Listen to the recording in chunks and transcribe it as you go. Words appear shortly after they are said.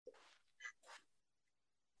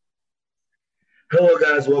Hello,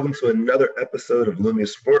 guys. Welcome to another episode of Lumia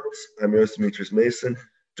Sports. I'm your host, Demetrius Mason,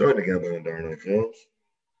 joined again by Darnell Jones,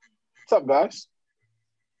 What's up, guys?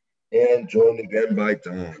 and joined again by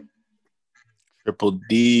Don. Triple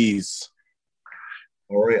D's.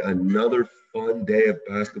 All right, another fun day of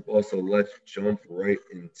basketball, so let's jump right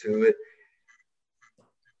into it.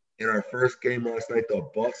 In our first game last night, the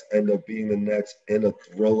Bucks end up beating the Nets in a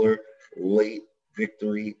thriller late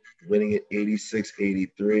victory, winning it 86-83.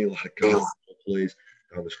 A lot of good plays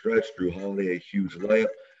down the stretch. Drew Holiday, a huge layup.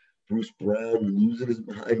 Bruce Brown losing his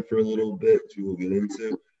mind for a little bit, which we'll get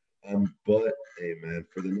into. But, hey, man,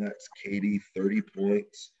 for the Nets, KD, 30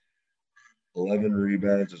 points, 11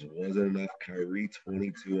 rebounds, just wasn't enough. Kyrie,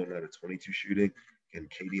 22 on that of 22 shooting, and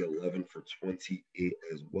KD, 11 for 28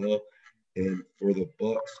 as well. And for the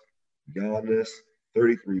Bucks, Giannis,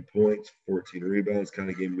 33 points, 14 rebounds, kind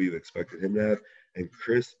of game we've expected him to have. And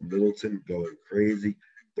Chris Middleton going crazy,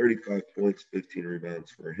 35 points, 15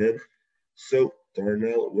 rebounds for him. So,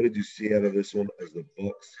 Darnell, what did you see out of this one as the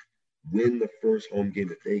Bucks win the first home game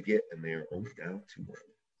that they get, and they are only down 2-1?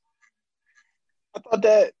 I thought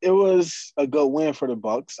that it was a good win for the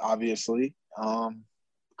Bucks, obviously.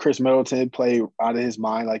 Chris Middleton played out of his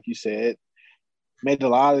mind, like you said. Made a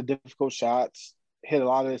lot of difficult shots, hit a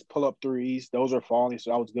lot of his pull-up threes. Those are falling,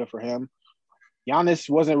 so that was good for him. Giannis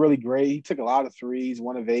wasn't really great. He took a lot of threes,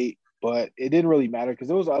 1 of 8, but it didn't really matter because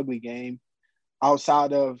it was an ugly game.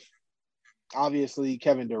 Outside of, obviously,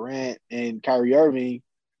 Kevin Durant and Kyrie Irving,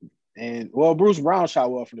 and, well, Bruce Brown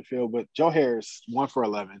shot well from the field, but Joe Harris, 1 for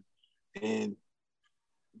 11. And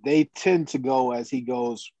they tend to go as he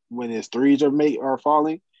goes when his threes are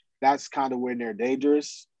falling. That's kind of when they're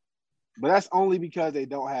dangerous. But that's only because they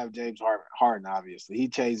don't have James Harden, obviously. He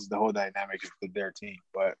changes the whole dynamic of their team.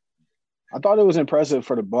 But I thought it was impressive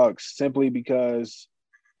for the Bucks simply because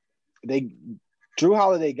Drew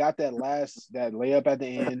Holiday got that layup at the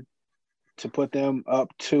end to put them up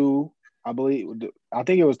 2, I believe. I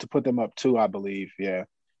think it was to put them up 2, I believe. Yeah.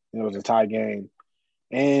 It was a tie game.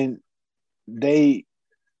 And they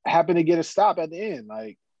happened to get a stop at the end.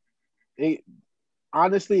 Like,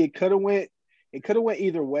 honestly, it could have went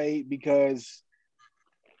either way because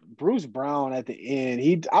Bruce Brown at the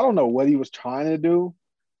end, I don't know what he was trying to do.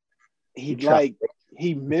 He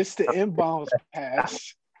missed the inbounds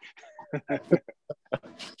pass.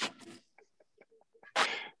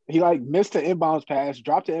 He missed the inbounds pass,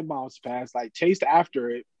 dropped the inbounds pass, chased after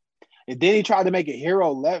it. And then he tried to make a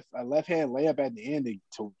left-hand layup at the end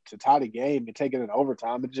to tie the game and take it in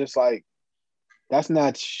overtime. It's just that's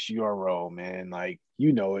not your role, man.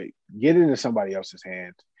 You know it. Get it into somebody else's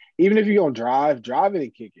hands. Even if you're going to drive it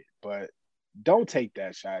and kick it. But don't take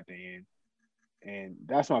that shot at the end. And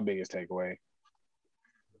that's my biggest takeaway.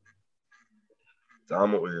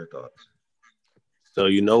 Tom, what were your thoughts? So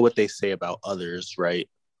you know what they say about others, right?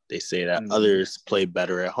 They say that others play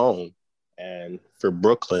better at home. And for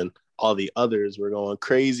Brooklyn, all the others were going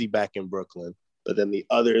crazy back in Brooklyn. But then the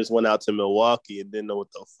others went out to Milwaukee and didn't know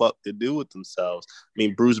what the fuck to do with themselves. I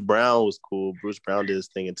mean, Bruce Brown was cool. Bruce Brown did his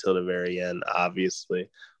thing until the very end, obviously.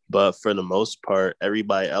 But for the most part,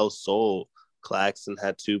 everybody else sold. Claxton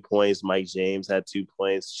had 2 points. Mike James had 2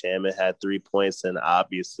 points. Shaman had 3 points. And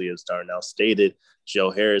obviously, as Darnell stated,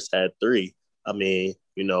 Joe Harris had 3. I mean,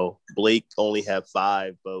 Blake only had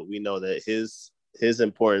 5, but we know that his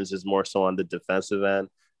importance is more so on the defensive end.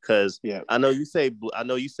 Because I know you say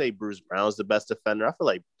Bruce Brown's the best defender. I feel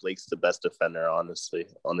like Blake's the best defender, honestly,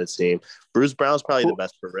 on the team. Bruce Brown's probably the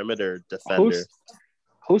best perimeter defender.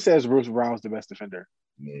 Who says Bruce Brown's the best defender?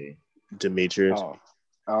 Me. Demetrius.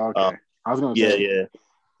 Oh, okay. I was going to say.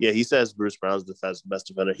 Yeah. He says Bruce Brown's the best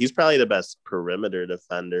defender. He's probably the best perimeter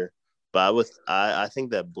defender. But I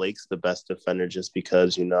think that Blake's the best defender just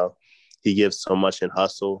because, he gives so much in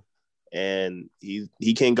hustle. And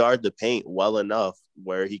he can guard the paint well enough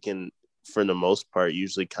where he can, for the most part,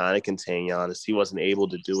 usually kind of contain Giannis. He wasn't able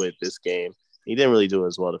to do it this game. He didn't really do it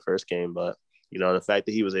as well the first game, but, the fact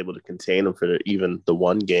that he was able to contain him for even the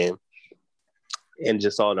one game and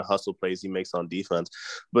just all the hustle plays he makes on defense.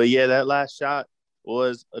 But, yeah, that last shot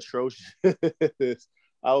was atrocious.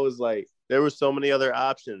 I was like, there were so many other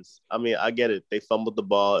options. I mean, I get it. They fumbled the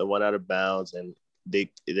ball. It went out of bounds, and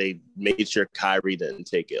they made sure Kyrie didn't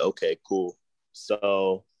take it. Okay, cool.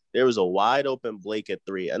 So there was a wide open Blake at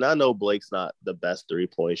 3. And I know Blake's not the best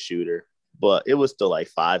 3-point shooter, but it was still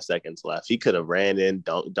 5 seconds left. He could have ran in,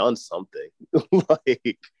 done something.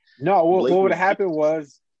 No, what would have happened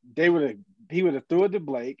was he would have threw it to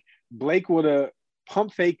Blake. Blake would have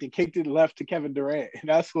pump faked and kicked it left to Kevin Durant. And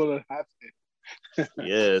that's what would have happened.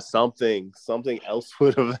 Yeah, something else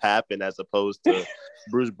would have happened as opposed to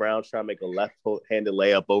Bruce Brown trying to make a left-handed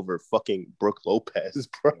layup over fucking Brooke Lopez,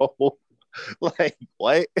 bro. Like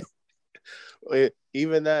what?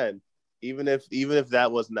 Even then, even if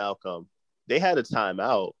that was an outcome, they had a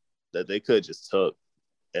timeout that they could just took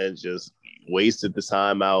and just wasted the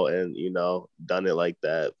timeout and done it like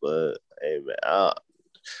that. But hey, man, I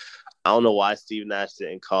don't know why Steve Nash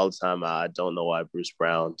didn't call the timeout. I don't know why Bruce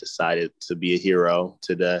Brown decided to be a hero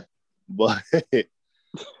today. But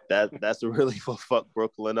that's really what fucked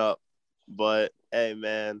Brooklyn up. But hey,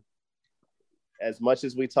 man, as much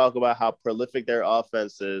as we talk about how prolific their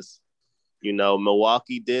offense is,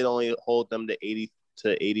 Milwaukee did only hold them to 80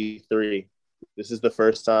 to 83. This is the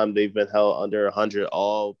first time they've been held under 100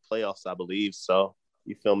 all playoffs, I believe. So,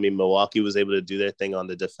 you feel me? Milwaukee was able to do their thing on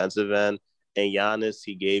the defensive end. And Giannis,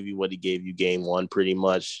 he gave you what he gave you game one pretty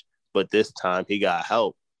much. But this time he got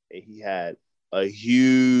help. And he had a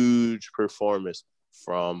huge performance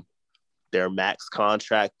from their max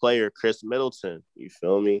contract player, Chris Middleton. You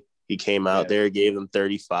feel me? He came out there, gave them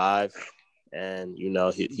 35. And,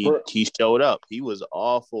 he showed up. He was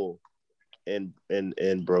awful in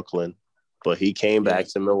Brooklyn. But he came back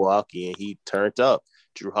to Milwaukee and he turned up.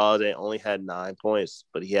 Jrue Holiday only had 9 points,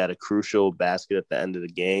 but he had a crucial basket at the end of the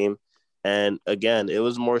game. And again, it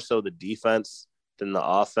was more so the defense than the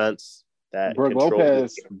offense that Brooke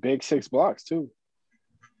Lopez, big 6 blocks too.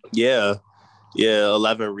 Yeah,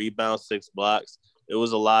 11 rebounds, 6 blocks. It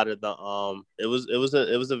was a lot of the It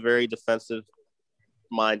was a very defensive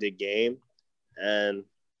minded game, and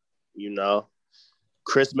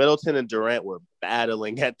Chris Middleton and Durant were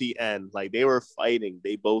battling at the end. Like they were fighting.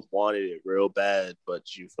 They both wanted it real bad,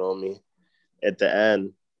 but you feel me? At the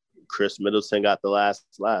end, Chris Middleton got the last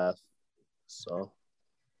laugh. So,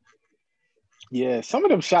 yeah, some of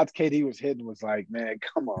them shots KD was hitting was like, man,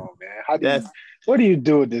 come on, man. What do you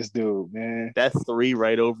do with this dude, man? That 3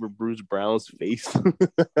 right over Bruce Brown's face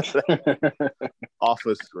off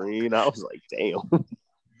a screen. I was like, damn.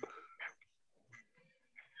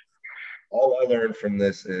 All I learned from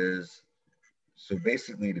this is, so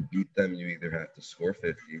basically to beat them, you either have to score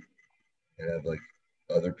 50 and have like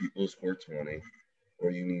other people score 20,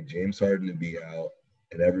 or you need James Harden to be out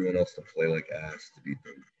and everyone else to play like ass to beat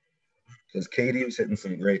them. Because KD was hitting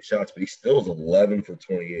some great shots, but he still was 11 for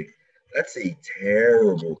 28. That's a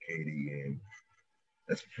terrible KD game.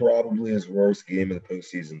 That's probably his worst game of the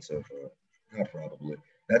postseason so far. Not probably.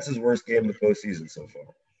 That's his worst game of the postseason so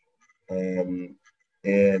far.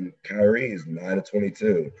 And Kyrie is 9 of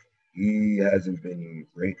 22. He hasn't been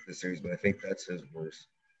great this series, but I think that's his worst.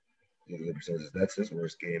 The percentages, that's his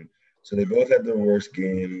worst game. So they both had their worst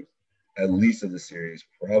game, at least of the series,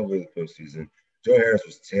 probably the postseason. Joe Harris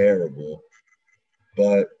was terrible,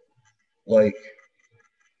 but like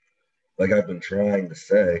I've been trying to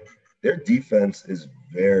say, their defense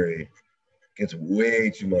gets way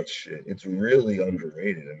too much shit. It's really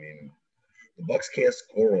underrated. I mean, the Bucks can't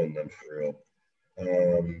score on them for real.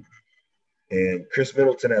 And Chris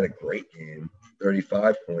Middleton had a great game,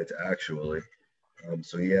 35 points actually.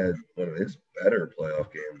 So he had one of his better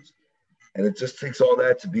playoff games. And it just takes all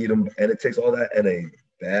that to beat him. And it takes all that and a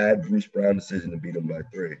bad Bruce Brown decision to beat him by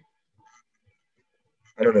 3.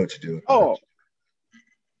 I don't know what you do with that.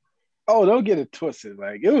 Don't get it twisted.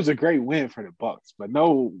 Like, it was a great win for the Bucks, but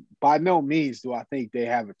by no means do I think they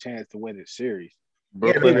have a chance to win this series.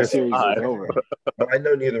 Brooklyn is over. I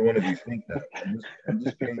know neither one of you think that. I'm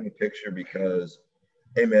just painting a picture because,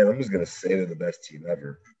 hey, man, I'm just going to say they're the best team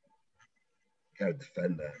ever. Got to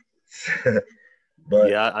defend that. But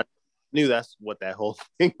yeah, I knew that's what that whole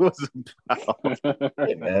thing was about.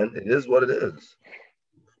 Hey, man, it is what it is.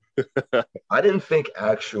 I didn't think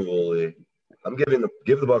actually – I'm give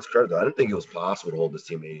the Bucks credit, though. I didn't think it was possible to hold this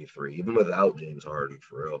team 83, even without James Harden,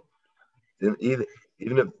 for real.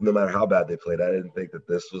 Even if no matter how bad they played, I didn't think that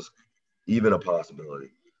this was even a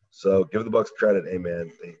possibility. So give the Bucks credit. Hey,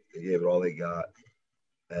 man, they gave it all they got.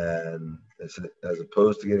 And as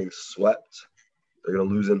opposed to getting swept, they're going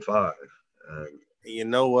to lose in 5. And you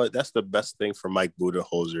know what? That's the best thing for Mike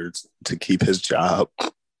Budenholzer to keep his job.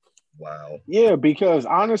 Wow. Yeah, because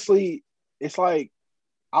honestly, it's like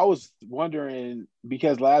I was wondering,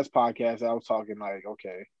 because last podcast I was talking like,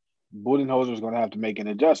 okay, Budenholzer was going to have to make an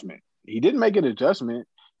adjustment. He didn't make an adjustment,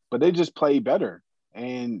 but they just played better.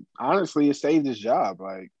 And honestly, it saved his job.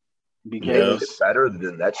 Like, because it's better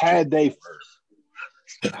than that. Had they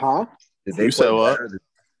worse? Huh? Did they play better?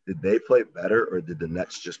 Did they play better, or did the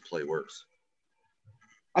Nets just play worse?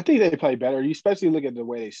 I think they played better. You especially look at the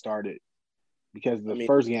way they started, because the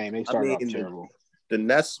first game they started off terrible. The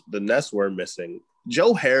Nets were missing.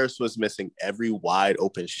 Joe Harris was missing every wide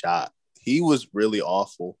open shot he was really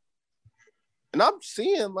awful. And I'm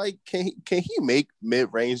seeing, like, can he make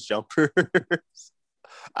mid-range jumpers?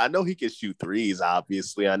 I know he can shoot threes,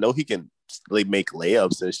 obviously. I know he can, like, make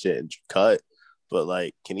layups and shit and cut. But,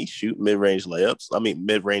 like, can he shoot mid-range layups? I mean,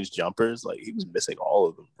 mid-range jumpers? Like, he was missing all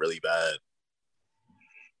of them really bad.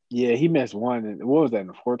 Yeah, he missed one. What was that, in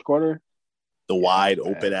the fourth quarter? The wide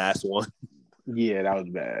open-ass one. Yeah, that was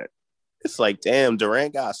bad. It's like, damn,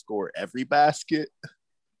 Durant got to score every basket.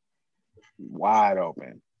 Wide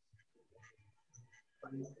open.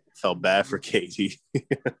 Felt bad for KD.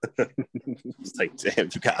 It's like, damn,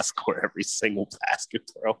 you got to score every single basket,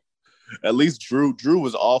 bro. At least Drew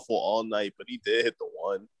was awful all night, but he did hit the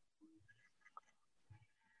one.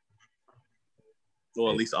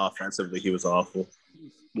 Well, at least offensively, he was awful.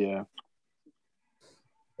 Yeah.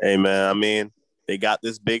 Hey, man, I mean, they got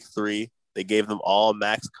this big three. They gave them all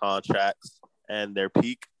max contracts, and their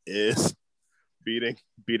peak is beating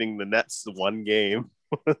the Nets one game.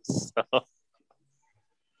 So.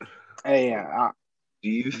 Hey, do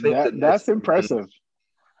you think that's impressive?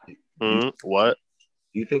 What?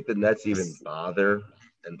 Do you think the Nets even bother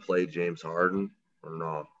and play James Harden or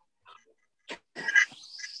not?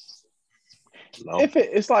 No. If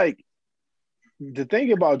it's like, the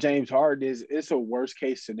thing about James Harden is it's a worst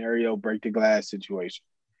case scenario break the glass situation.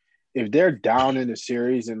 If they're down in the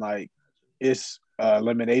series and like it's an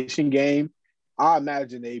elimination game, I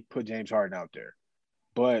imagine they put James Harden out there.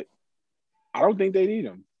 But I don't think they need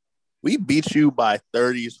him. We beat you by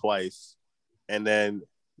 30 twice, and then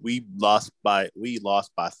we lost by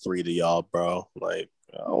 3 to y'all, bro. Like,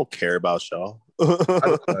 I don't care about y'all. I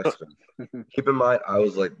have a question. Keep in mind, I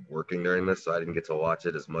was like working during this, so I didn't get to watch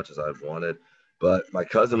it as much as I wanted. But my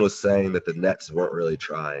cousin was saying that the Nets weren't really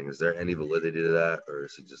trying. Is there any validity to that, or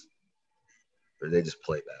they just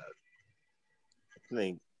play bad? I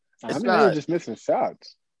mean, they were just missing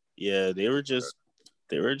shots. Yeah, they were just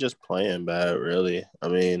playing bad, really. I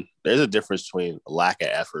mean, there's a difference between lack of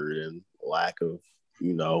effort and lack of,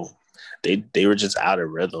 they were just out of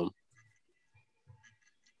rhythm.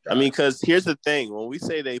 I mean, because here's the thing. When we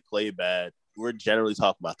say they play bad, we're generally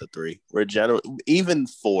talking about the three. Even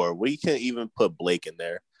four. We can even put Blake in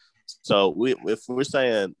there. So if we're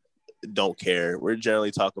saying don't care, we're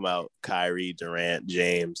generally talking about Kyrie, Durant,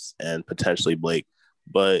 James, and potentially Blake.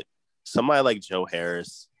 But somebody like Joe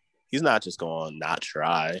Harris, he's not just going to not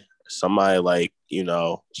try. Somebody like,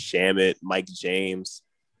 Shamet, Mike James,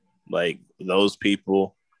 like those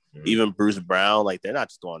people, even Bruce Brown, like they're not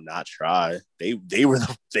just going to not try. They were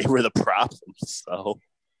the problem. So,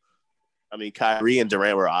 I mean, Kyrie and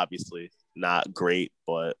Durant were obviously not great,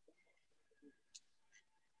 but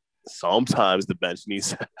sometimes the bench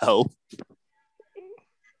needs help.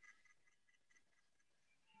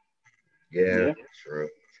 Yeah. True.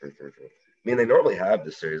 I mean, they normally have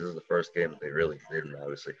this series. This is the first game that they really didn't,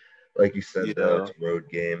 obviously. Like you said, though, it's a road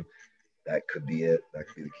game. That could be it. That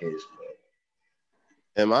could be the case. But...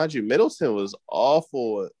 And mind you, Middleton was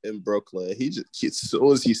awful in Brooklyn. As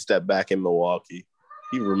soon as he stepped back in Milwaukee,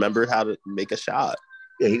 he remembered how to make a shot.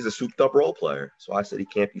 Yeah, he's a souped-up role player. So I said he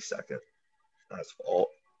can't be second. It's not his fault.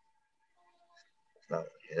 It's not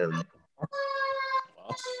him.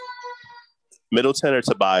 Middleton or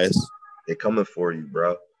Tobias? They're coming for you,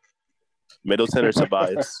 bro. Middleton or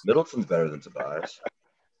Tobias? Middleton's better than Tobias.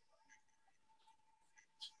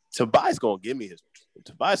 Tobias gonna give me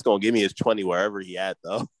his 20 wherever he at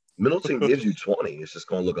though. Middleton gives you 20. It's just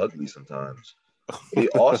gonna look ugly sometimes. But he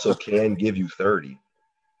also can give you 30.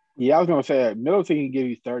 Yeah, I was gonna say Middleton can give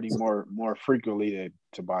you 30 more frequently than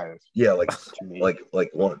Tobias. Yeah, like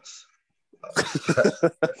once.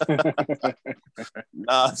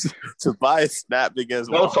 Tobias snapped against.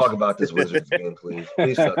 Don't talk about this Wizards game, please.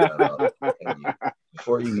 Please shut that up.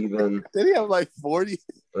 Before you even. Did he have like 40?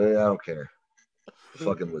 I don't care. The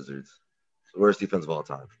fucking Wizards. It's the worst defense of all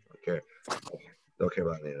time. Don't care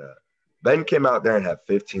about any of that. Ben came out there and had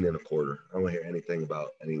 15 and a quarter. I don't want to hear anything about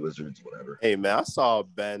any Wizards, whatever. Hey man, I saw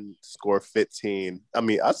Ben score 15. I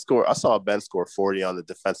mean, I saw Ben score 40 on the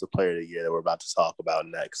Defensive Player of the Year that we're about to talk about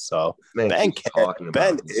next. So man,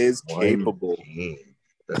 Ben is capable. Game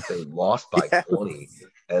that they lost by 20,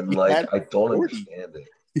 and I don't understand it.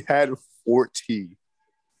 He had 14.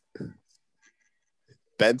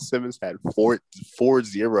 Ben Simmons had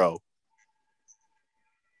 4-0.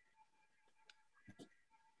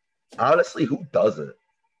 Honestly, who doesn't?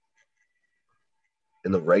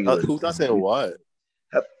 In the regular who doesn't what?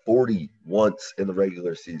 Have 40 once in the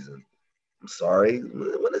regular season. I'm sorry.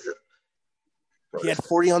 What is it? He had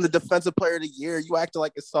 40 on the Defensive Player of the Year. You acting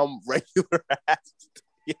like it's some regular ass.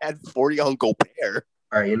 He had 40 on Gobert.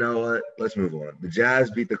 All right, you know what? Let's move on. The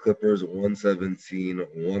Jazz beat the Clippers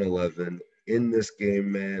 117-111. In this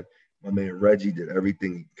game, man, my man Reggie did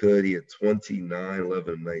everything he could. He had 29,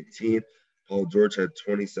 11, 19. Paul George had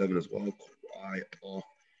 27 as well. Kawhi off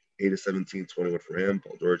 8 of 17, 21 for him.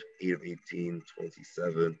 Paul George 8 of 18,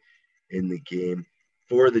 27 in the game.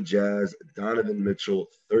 For the Jazz, Donovan Mitchell,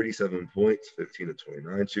 37 points, 15 to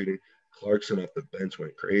 29 shooting. Clarkson off the bench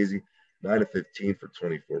went crazy. 9 of 15 for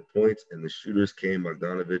 24 points. And the shooters came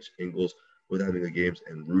Bogdanovich, Ingles with having the games,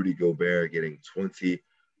 and Rudy Gobert getting 20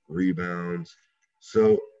 rebounds.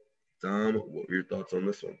 So, Dom, what were your thoughts on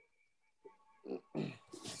this one?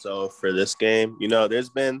 So for this game,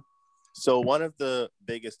 there's been one of the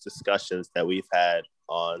biggest discussions that we've had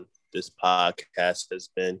on this podcast has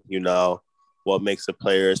been, what makes a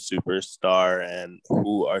player a superstar and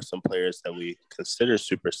who are some players that we consider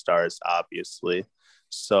superstars, obviously.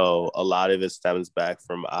 So a lot of it stems back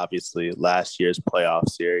from obviously last year's playoff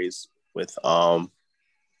series with the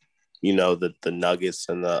Nuggets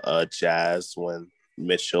and the Jazz when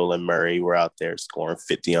Mitchell and Murray were out there scoring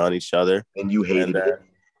 50 on each other. And you hated it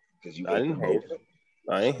because you I didn't hate it.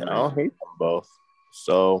 I don't hate them both.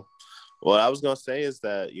 So what I was gonna say is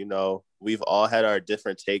that we've all had our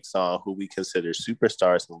different takes on who we consider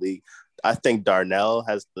superstars in the league. I think Darnell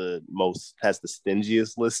has the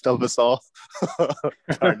stingiest list of us all.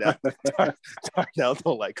 Darnell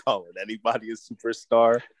don't like calling anybody a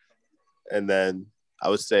superstar. And then I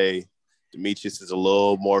would say Demetrius is a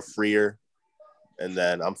little more freer. And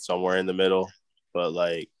then I'm somewhere in the middle. But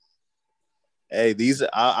hey,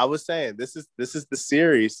 I was saying this is the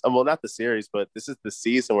series. Well, not the series, but this is the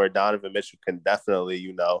season where Donovan Mitchell can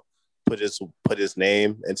definitely, put his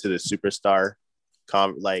name into the superstar.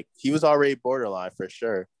 He was already borderline for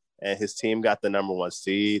sure, and his team got the number 1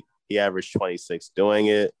 seed. He averaged 26 doing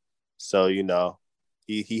it, so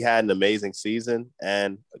he had an amazing season.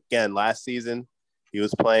 And again, last season he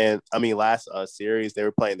was playing. Last series they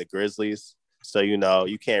were playing the Grizzlies, so you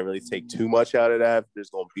can't really take too much out of that. They're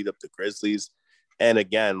just gonna beat up the Grizzlies. And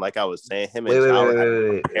again, like I was saying, him and Ja were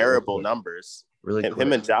having comparable numbers.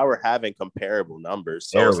 Him and Ja were having comparable numbers.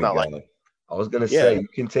 So it's not like I was gonna say you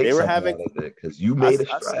can take something out of it because you made a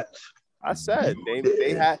stretch. I said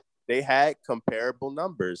they had comparable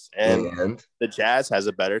numbers, and the Jazz has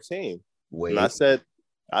a better team. And I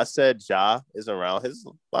said Ja is around his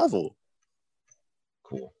level.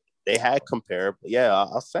 Cool. They had comparable. Yeah,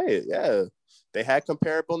 I'll say it. Yeah, they had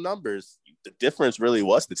comparable numbers. The difference really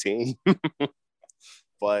was the team.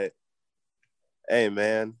 But hey,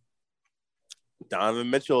 man, Donovan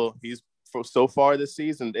Mitchell, he's so far this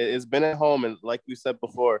season, it's been at home. And like we said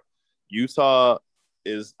before, I'm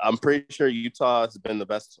pretty sure Utah has been the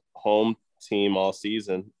best home team all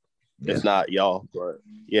season, if not y'all. But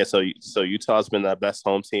yeah, so Utah's been the best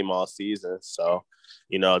home team all season. So,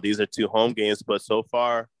 these are 2 home games, but so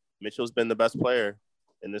far, Mitchell's been the best player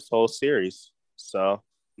in this whole series. So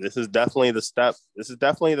this is definitely the step.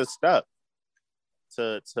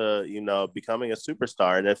 To becoming a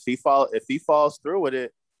superstar. And if he falls through with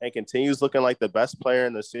it and continues looking like the best player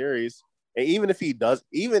in the series, and even if he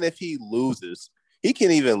loses, he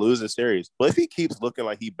can even lose the series. But if he keeps looking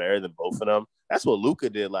like he's better than both of them, that's what Luka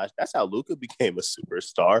did that's how Luka became a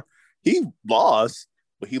superstar. He lost,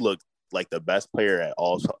 but he looked like the best player at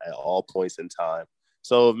all points in time.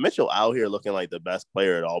 So Mitchell out here looking like the best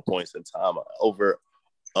player at all points in time over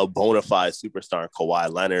a bona fide superstar, Kawhi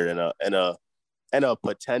Leonard, and a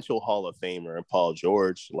potential Hall of Famer in Paul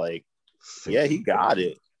George. Yeah, he got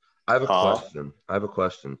it. I have a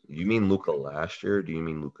question. You mean Luka last year? Or do you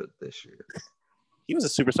mean Luka this year? He was a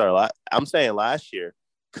superstar. I'm saying last year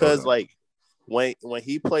because when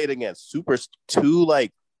he played against two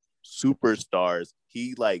superstars,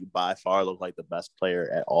 he by far looked like the best player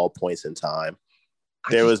at all points in time.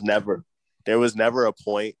 There was never a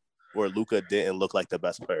point where Luka didn't look like the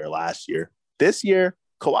best player last year. This year,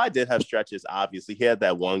 Kawhi did have stretches, obviously. He had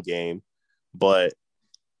that one game, but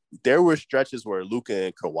there were stretches where Luka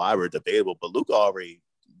and Kawhi were debatable, but Luka already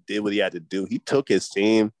did what he had to do. He took his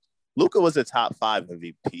team. Luka was a top 5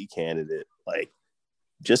 MVP candidate.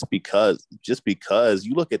 Just because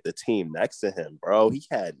you look at the team next to him, bro, he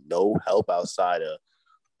had no help outside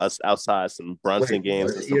some Brunson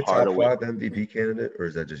games. Was he a top 5 MVP candidate, or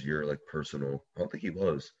is that just your personal? I don't think he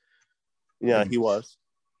was. Yeah, he was.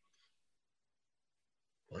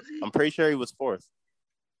 Was he? I'm pretty sure he was 4th.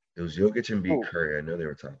 It was Jokic and B. Curry. I know they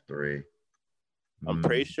were top 3. I'm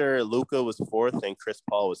pretty sure Luka was 4th and Chris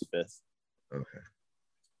Paul was 5th. Okay.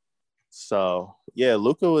 So yeah,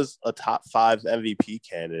 Luka was a top 5 MVP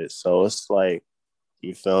candidate. So it's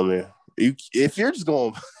you feel me? If you're just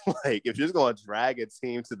going if you're just going to drag a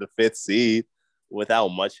team to the 5th seed, without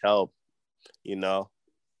much help. You know,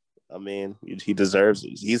 I mean, he deserves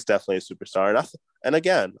it. He's definitely a superstar. And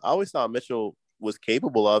again, I always thought Mitchell was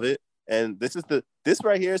capable of it. And this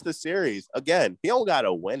right here is the series. Again, he don't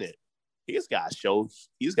gotta win it. He's got to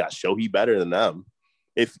show he better than them.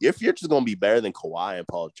 If you're just gonna be better than Kawhi and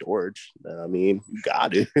Paul George, then I mean, you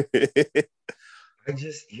got it.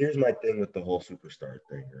 Here's my thing with the whole superstar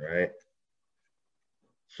thing, right?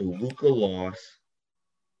 So Luka lost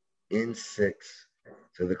in 6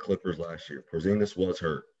 to the Clippers last year. Porzingis was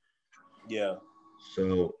hurt. Yeah.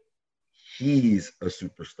 So he's a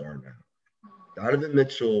superstar now. Donovan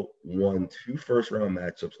Mitchell won 2 first-round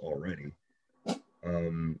matchups already.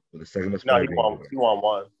 With the second most. No, he won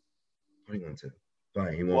one. He won 2.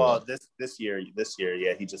 Fine, he won. Well, this year,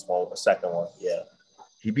 yeah, he just won a second one. Yeah.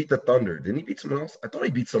 He beat the Thunder. Didn't he beat someone else? I thought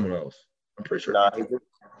he beat someone else. I'm pretty sure.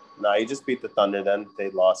 He just beat the Thunder. Then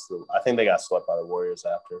they lost. I think they got swept by the Warriors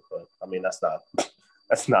after. But I mean, that's not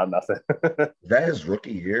nothing. Is that his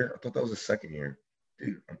rookie year? I thought that was his second year.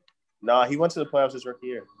 Dude. No, he went to the playoffs his rookie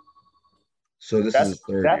year. So that's his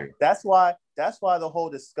third year. That's why the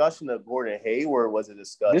whole discussion of Gordon Hayward was a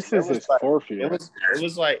discussion. This is his fourth year. It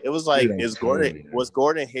was like dude, was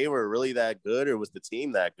Gordon Hayward really that good, or was the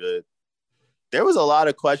team that good? There was a lot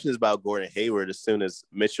of questions about Gordon Hayward as soon as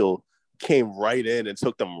Mitchell came right in and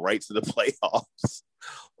took them right to the playoffs.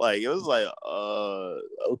 Like, it was like,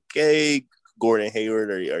 okay, Gordon Hayward,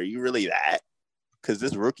 are you really that? Because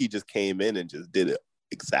this rookie just came in and just did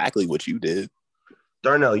exactly what you did.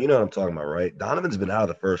 Darnell, you know what I'm talking about, right? Donovan's been out of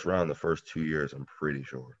the first round the first 2 years, I'm pretty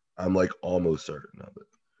sure. I'm like almost certain of it.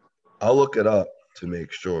 I'll look it up to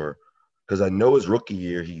make sure because I know his rookie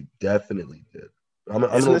year he definitely did.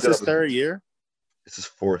 Isn't this his third year? This is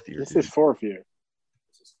fourth year. This is his fourth year.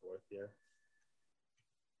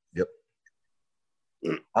 Yep.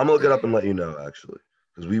 I'm gonna look it up and let you know actually,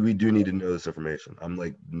 because we do need to know this information. I'm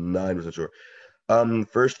like 9% sure.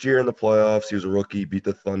 First year in the playoffs, he was a rookie, beat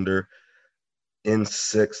the Thunder in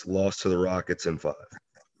 6, lost to the Rockets in 5.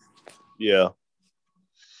 Yeah.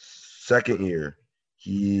 Second year,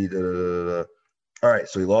 all right,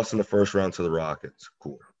 so he lost in the first round to the Rockets.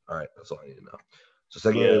 Cool. All right, that's all I need to know. So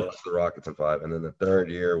second year was the Rockets in 5, and then the third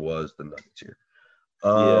year was the Nuggets year.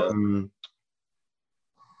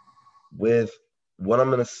 With what I'm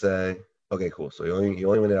gonna say, okay, cool. So he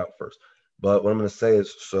only went it out first. But what I'm gonna say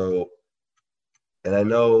is and I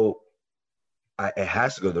know it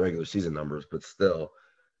has to go to the regular season numbers, but still.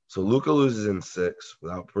 So Luka loses in 6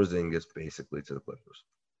 without Porzingis basically to the Clippers.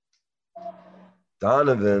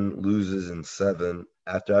 Donovan loses in 7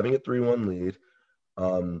 after having a 3-1 lead.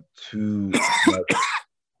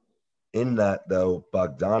 In that, though,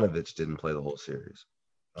 Bogdanovich didn't play the whole series,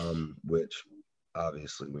 which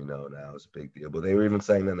obviously we know now is a big deal. But they were even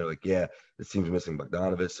saying then, they're like, yeah, this team's missing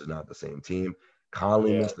Bogdanovich. They're not the same team.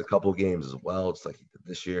 Conley missed a couple games as well, just like he did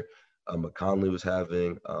this year. But Conley was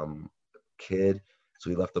having a kid, so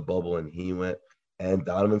he left the bubble and he went. And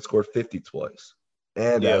Donovan scored 50 twice.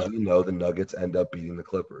 And as we know, the Nuggets end up beating the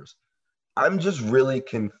Clippers. I'm just really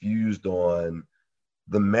confused on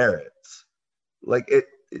the merits. Like,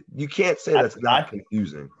 you can't say that's not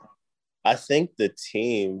confusing. I think the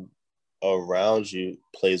team around you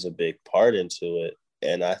plays a big part into it.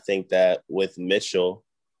 And I think that with Mitchell,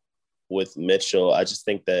 I just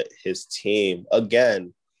think that his team,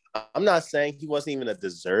 again, I'm not saying he wasn't even a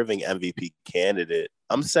deserving MVP candidate.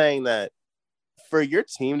 I'm saying that for your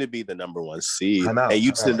team to be the number 1 seed and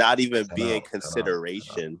you to not even be in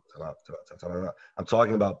consideration. I'm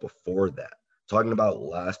talking about before that. I'm talking about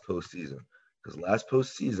last postseason. Because last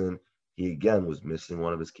postseason, he again was missing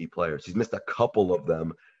one of his key players. He's missed a couple of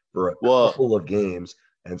them for a couple of games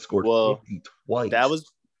and scored 50 twice.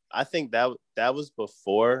 I think that was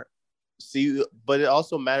before. See, but it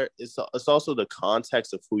also matters. It's also the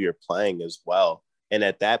context of who you're playing as well. And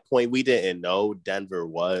at that point, we didn't know Denver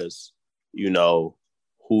was,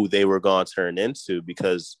 who they were going to turn into,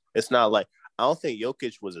 because it's not like, I don't think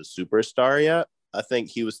Jokic was a superstar yet. I think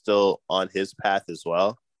he was still on his path as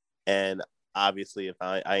well. And obviously, if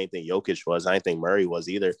I didn't think Jokic was, I didn't think Murray was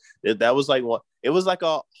either. That was like it was like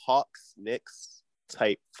a Hawks-Knicks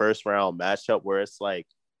type first round matchup where it's like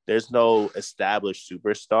there's no established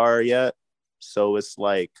superstar yet. So it's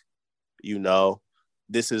like,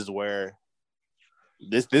 this is where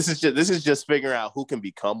this is just figuring out who can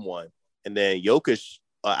become one. And then Jokic,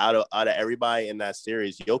 out of everybody in that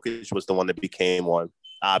series, Jokic was the one that became one,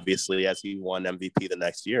 obviously, as he won MVP the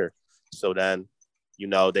next year. So then,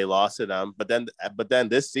 they lost to them. But then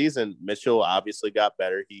this season, Mitchell obviously got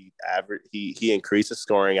better. He increased his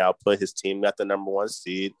scoring output. His team got the number 1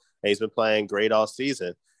 seed, and he's been playing great all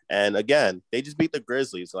season. And again, they just beat the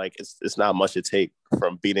Grizzlies. Like it's not much to take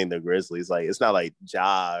from beating the Grizzlies. Like it's not like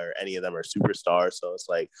Ja or any of them are superstars. So it's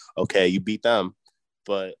like, okay, you beat them.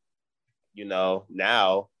 But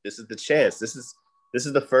now this is the chance. This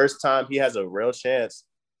is the first time he has a real chance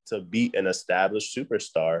to beat an established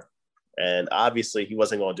superstar. And obviously he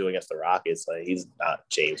wasn't going to do it against the Rockets. Like he's not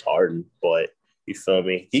James Harden, but you feel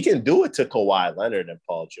me? He can do it to Kawhi Leonard and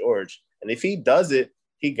Paul George. And if he does it,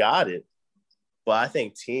 he got it. But I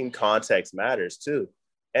think team context matters too.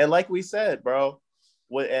 And like we said, bro,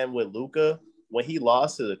 with Luka, when he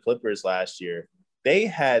lost to the Clippers last year, they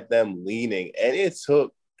had them leaning, and it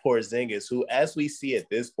took Porzingis, who, as we see at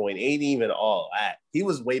this point, ain't even all that. He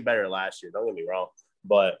was way better last year, don't get me wrong.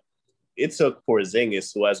 But it took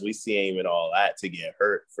Porzingis, who, as we see, ain't even all that, to get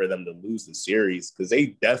hurt for them to lose the series, because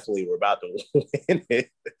they definitely were about to win it.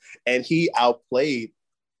 And he outplayed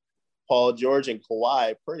Paul George and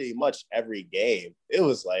Kawhi pretty much every game. It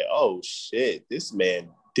was like, oh, shit, this man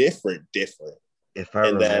different. If I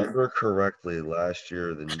remember correctly, last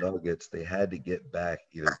year, the Nuggets, they had to get back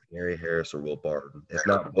either Gary Harris or Will Barton, if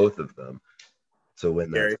not both of them, to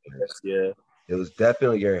win that series. Yeah. It was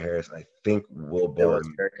definitely Gary Harris, and I think Will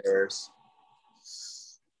Barton. Gary Harris.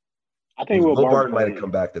 I think Will Barton might have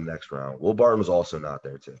come back the next round. Will Barton was also not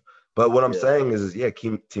there too. But what I'm saying is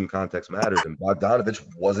team context matters, and Bogdanovich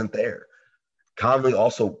wasn't there. Conley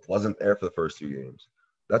also wasn't there for the first 2 games.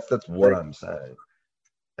 That's what I'm saying.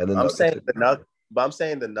 And then I'm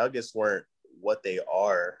saying the Nuggets weren't what they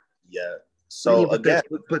are yet. So again,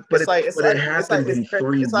 but it happened in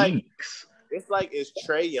 3 weeks. It's like, is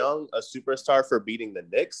Trae Young a superstar for beating the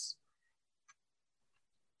Knicks?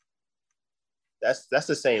 That's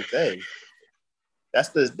the same thing.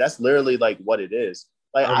 That's literally like what it is.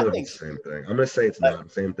 Like I think it's the same thing. I'm gonna say it's not the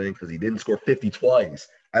same thing because he didn't score 50 twice.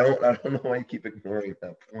 I don't know why you keep ignoring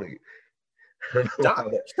that point.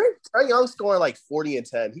 Trae Young scoring like 40 and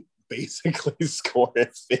 10. He basically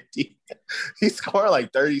scored 50. He scored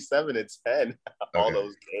like 37 and 10 all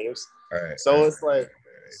those games. All right. So it's like.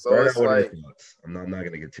 So it's like, I'm not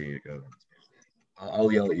going to continue to go. I'll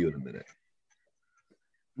yell at you in a minute.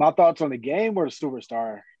 My thoughts on the game or the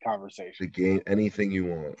superstar conversation? The game, anything you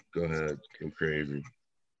want. Go ahead. Go crazy.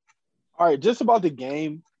 All right, just about the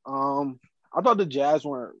game. I thought the Jazz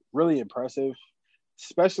were really impressive,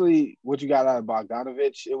 especially what you got out of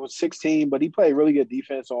Bogdanovich. It was 16, but he played really good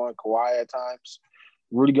defense on Kawhi at times.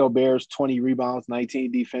 Rudy Gobert's 20 rebounds, 19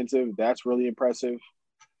 defensive. That's really impressive.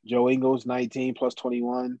 Joe Ingles, 19 plus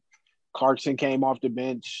 21. Clarkson came off the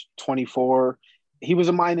bench, 24. He was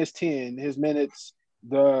a minus 10. His minutes,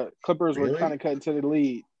 the Clippers were kind of cutting to the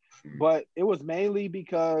lead. But it was mainly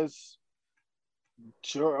because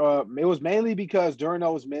during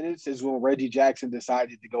those minutes is when Reggie Jackson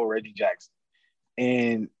decided to go Reggie Jackson.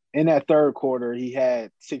 And in that third quarter, he had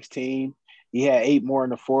 16. He had 8 more in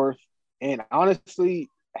the fourth. And honestly,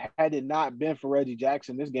 had it not been for Reggie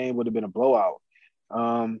Jackson, this game would have been a blowout.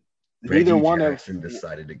 Reggie Jackson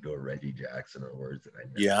decided to go Reggie Jackson, or words that I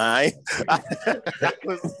know. Yeah, that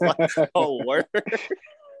was like a word.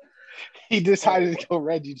 He decided to go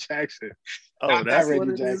Reggie Jackson. Oh, not that's that what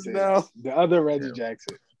Reggie it Jackson. Is now. The other Reggie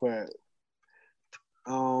Jackson. But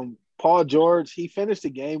Paul George, he finished the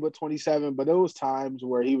game with 27, but there was times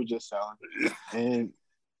where he was just selling. And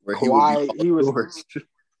where Kawhi, he was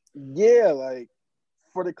like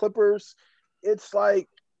for the Clippers, it's like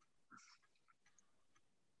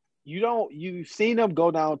you've seen them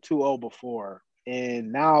go down 2-0 before,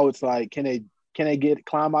 and now it's like can they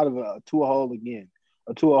climb out of a 2-0 hole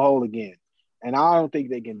again? And I don't think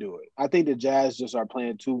they can do it. I think the Jazz just are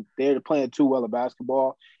playing too well of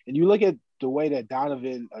basketball. And you look at the way that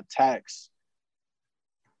Donovan attacks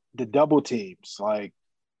the double teams, like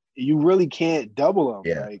you really can't double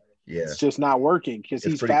them. It's just not working because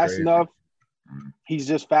he's fast enough. He's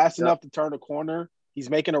just fast enough to turn the corner. He's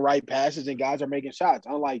making the right passes, and guys are making shots.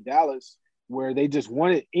 Unlike Dallas, where they just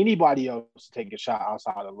wanted anybody else to take a shot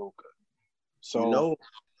outside of Luka. So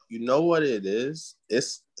you know what it is?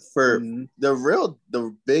 It's for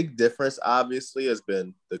the big difference. Obviously, has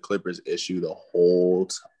been the Clippers' issue the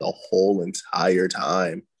whole entire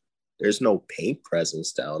time. There's no paint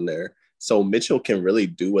presence down there, so Mitchell can really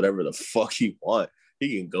do whatever the fuck he wants.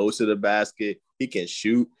 He can go to the basket. He can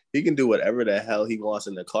shoot. He can do whatever the hell he wants,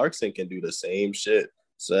 and the Clarkson can do the same shit.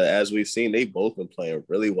 So as we've seen, they've both been playing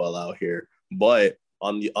really well out here. But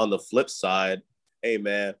on the flip side, hey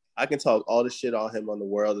man, I can talk all the shit on him on the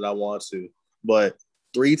world that I want to, but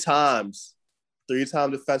 3 times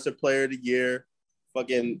defensive player of the year,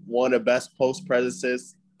 fucking one of the best post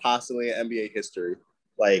presences possibly in NBA history.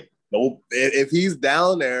 Like, no, if he's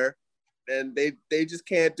down there, then they just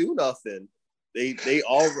can't do nothing. they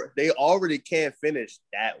already can't finish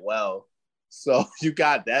that well. So you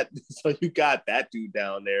got that. So you got that dude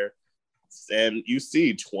down there, and you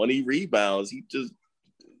see 20 rebounds.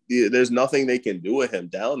 There's nothing they can do with him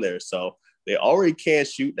down there. So they already can't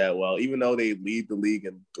shoot that well, even though they lead the league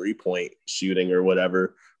in 3-point shooting or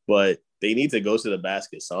whatever. But they need to go to the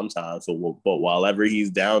basket sometimes. So, but while ever he's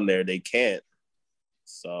down there, they can't.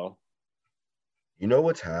 So, you know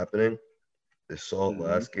what's happening? They saw it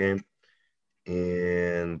last game,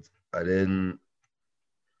 and I didn't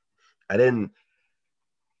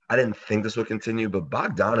think this would continue, but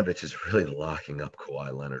Bogdanovich is really locking up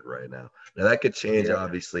Kawhi Leonard right now. Now that could change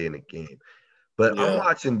obviously in a game, but I'm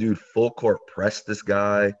watching dude full court press this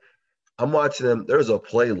guy. I'm watching him. There was a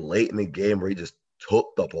play late in the game where he just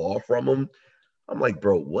took the ball from him. I'm like,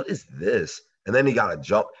 bro, what is this? And then he got a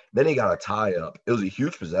jump. Then he got a tie up. It was a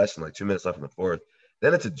huge possession, like 2 minutes left in the fourth.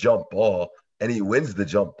 Then it's a jump ball, and he wins the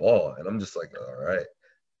jump ball. And I'm just like, all right,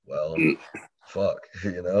 well, fuck,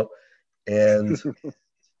 you know? And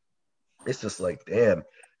it's just like, damn.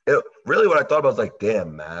 Really what I thought about was like,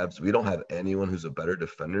 damn, Mavs, we don't have anyone who's a better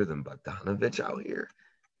defender than Bogdanovich out here.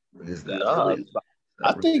 Is that really?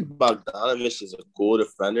 I think Bogdanovich is a cool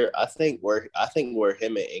defender. I think him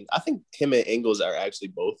and Ingles are actually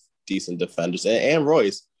both decent defenders, and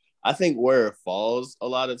Royce. I think where it falls a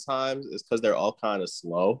lot of times is because they're all kind of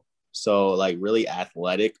slow. So like really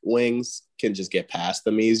athletic wings can just get past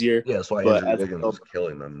them easier. Yeah, that's why Andrew Wiggins was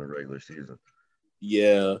killing them in the regular season.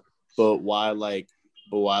 Yeah, but why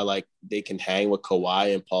they can hang with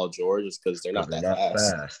Kawhi and Paul George is because they're not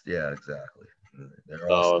fast. Yeah, exactly. They're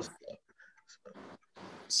also slow.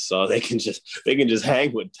 So they can just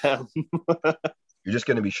hang with them. You're just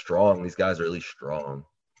gonna be strong. These guys are really strong.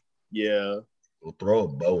 Yeah. We'll throw a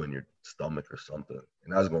bow in your stomach or something,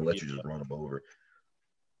 and I was gonna let you just run them over.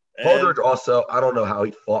 Paul George also, I don't know how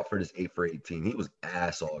he fought for this 8 for 18. He was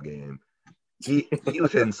ass all game. He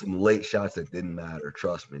was hitting some late shots that didn't matter.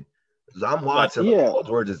 Trust me. I'm watching. Paul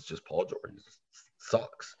George is just Paul George. It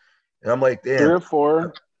sucks. And I'm like, damn. 3 or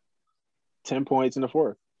 4, 10 points in the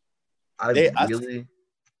fourth. I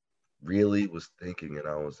really was thinking, and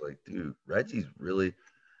I was like, dude, Reggie's really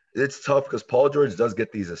 – it's tough because Paul George does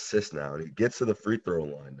get these assists now, and he gets to the free throw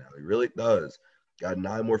line now. He really does. Got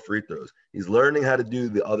 9 more free throws. He's learning how to do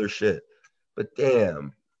the other shit. But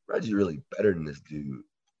damn, Reggie's really better than this dude.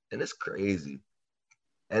 And it's crazy.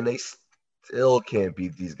 And they still can't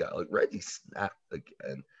beat these guys. Like, Reggie snapped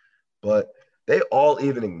again. But they all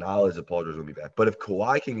even acknowledge that Paul George is going to be back. But if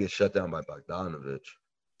Kawhi can get shut down by Bogdanovich –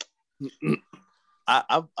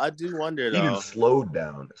 I do wonder, though. Even slowed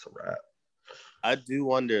down, it's a wrap. I do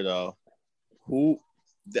wonder, though.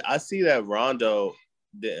 I see that Rondo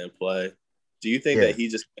didn't play. Do you think that he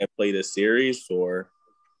just can't play this series, or?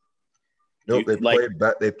 Nope, they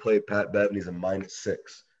played Pat Bev, and he's a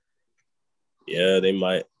 -6. Yeah, they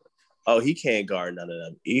might. Oh, he can't guard none of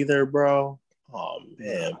them either, bro. Oh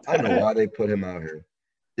man, I don't know why they put him out here.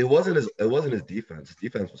 It wasn't his defense. His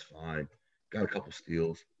defense was fine. Got a couple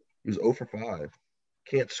steals. He was 0 for 5.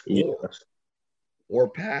 Can't score or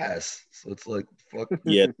pass. So it's like, fuck.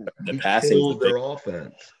 Yeah, the passing killed their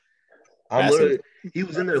offense. He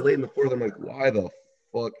was in there late in the fourth. I'm like, why the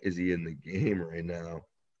fuck is he in the game right now?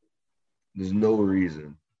 There's no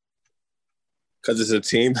reason. Because it's a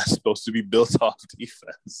team that's supposed to be built off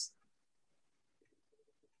defense.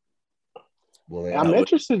 Well, I'm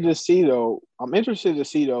interested to see though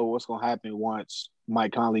what's going to happen once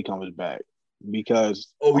Mike Conley comes back,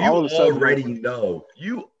 because you already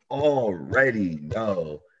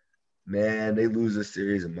know, man. They lose this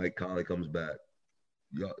series and Mike Conley comes back.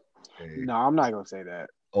 Hey. No, I'm not gonna say that.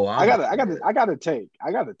 Oh, I got to take. Go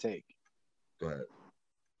ahead. I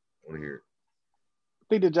want to hear it. I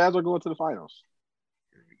think the Jazz are going to the finals.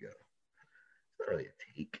 Here we go. It's not really a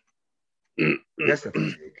take. Yes, that's a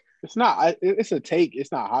take. It's not. It's a take.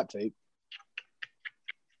 It's not a hot take.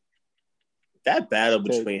 That battle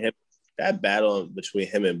between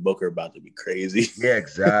him and Booker about to be crazy. Yeah,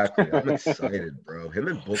 exactly. I'm excited, bro. Him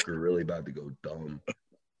and Booker really about to go dumb.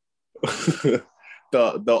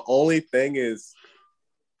 The only thing is,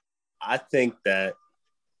 I think the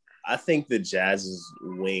Jazz's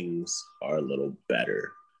wings are a little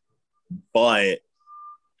better, but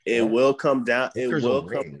it will come down. Booker's a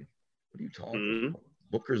wing. What are you talking about?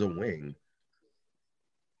 Booker's a wing.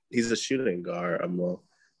 He's a shooting guard.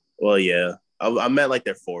 Well, yeah. I meant like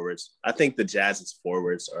their forwards. I think the Jazz's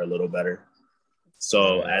forwards are a little better.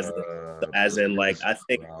 So I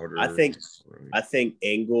think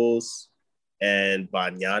Ingles and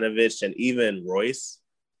Bogdanovich and even Royce,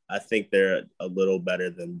 I think they're a little better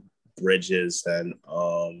than Bridges and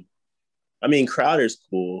I mean, Crowder's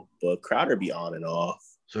cool, but Crowder be on and off.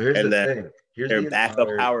 So here's And the then thing. Here's their the backup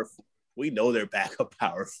entire power. We know their backup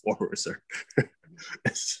power forwards are.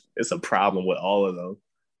 It's a problem with all of them.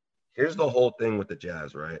 here's the whole thing with the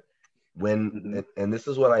Jazz, right? When and this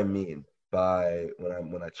is what I mean by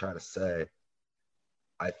when I try to say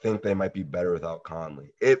I think they might be better without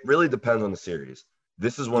Conley. It really depends on the series.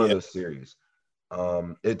 This is one of Yeah. those series.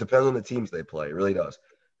 It depends on the teams they play. It really does.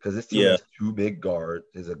 Because this team Yeah. has two big guards.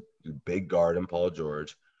 There's a big guard in Paul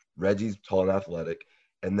George. Reggie's tall and athletic.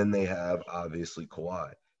 And then they have, obviously,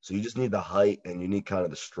 Kawhi. So you just need the height and you need kind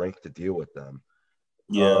of the strength to deal with them.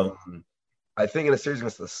 Yeah. I think in a series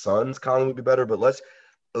against the Suns, Conley would be better. But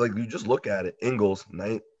you just look at it. Ingles,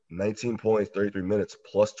 19 points, 33 minutes,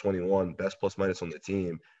 plus 21, best plus minus on the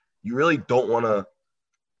team. You really don't want to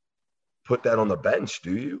put that on the bench,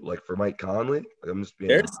 do you? Like for Mike Conley? Like I'm just being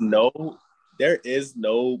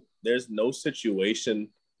there's no situation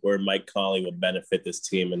where Mike Conley would benefit this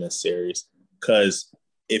team in this series. Because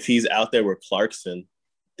if he's out there with Clarkson,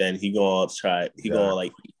 then he gonna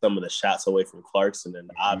like keep some of the shots away from Clarkson.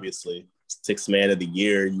 And obviously, sixth man of the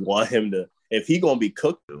year, you want him to, if he gonna be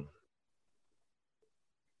cooked.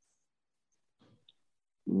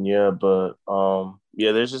 Yeah, but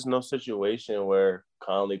there's just no situation where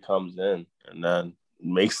Conley comes in and then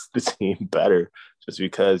makes the team better just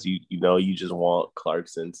because you just want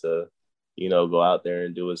Clarkson to, go out there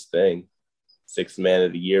and do his thing. Sixth man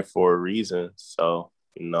of the year for a reason. So,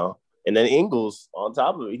 and then Ingles on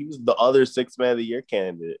top of it, he was the other sixth man of the year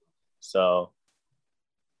candidate. So,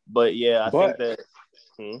 but yeah, I think that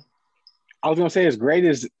I was gonna say, as great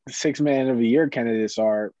as the sixth man of the year candidates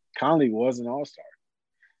are, Conley was an all-star.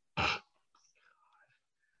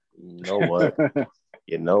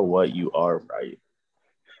 You know what? You are right.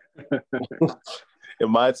 It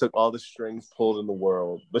might have took all the strings pulled in the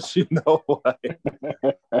world, but you know what?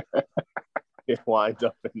 It wind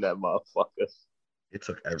up in that motherfucker. It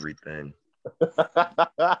took everything.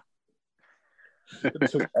 It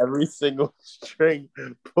took every single string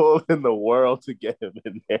pulled in the world to get him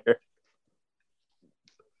in there.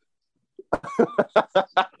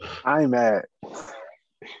 I ain't mad.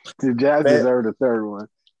 The Jazz deserve the third one.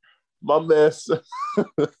 My man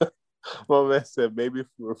said maybe if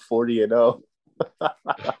we were 40-0, I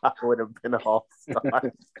would have been an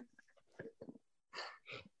all-star.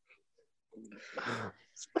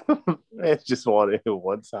 Man just wanted it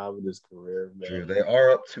one time in his career, man. True. They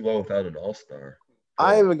are up 2-0 without an all-star.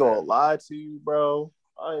 I ain't even gonna lie to you, bro.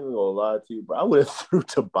 I would have threw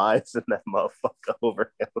Tobias in that motherfucker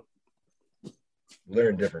over him. They're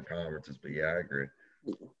in different conferences, but yeah, I agree.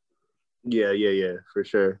 Yeah, for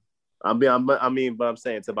sure. But I'm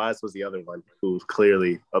saying Tobias was the other one who was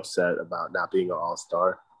clearly upset about not being an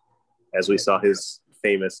all-star, as we saw his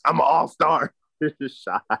famous "I'm an all-star"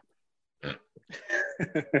 shot.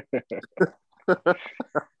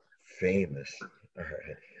 Famous. All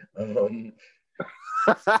right.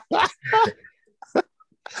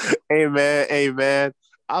 Hey man.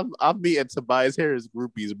 I'm meeting Tobias Harris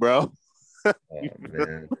groupies, bro. Oh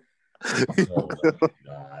man. Oh my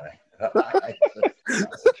god.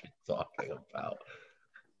 What you're talking about.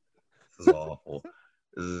 This is awful.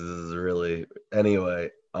 This is really anyway.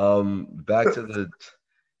 Back to the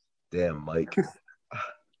damn Mike.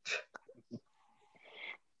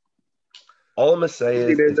 All I'm gonna say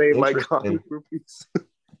is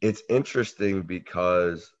it's interesting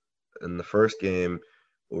because in the first game,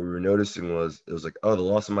 what we were noticing was it was like, oh, the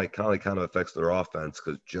loss of Mike Conley kind of affects their offense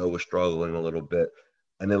because Joe was struggling a little bit.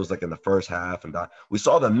 And it was like in the first half, and we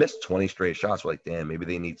saw them miss 20 straight shots. We're like, damn, maybe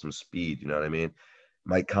they need some speed. You know what I mean?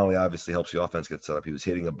 Mike Conley obviously helps the offense get set up. He was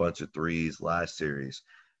hitting a bunch of threes last series.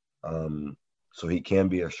 So he can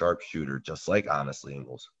be a sharpshooter, just like, honestly,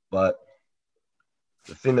 Ingles. But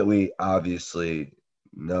the thing that we obviously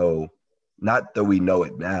know, not that we know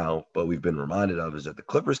it now, but we've been reminded of, is that the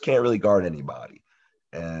Clippers can't really guard anybody.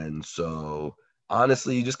 And so,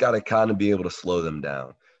 honestly, you just got to kind of be able to slow them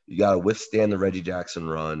down. You got to withstand the Reggie Jackson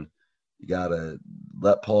run. You got to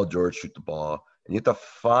let Paul George shoot the ball. And you have to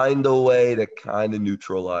find a way to kind of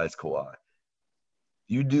neutralize Kawhi. If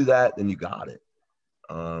you do that, then you got it.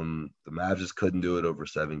 The Mavs just couldn't do it over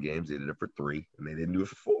 7 games. They did it for 3, and they didn't do it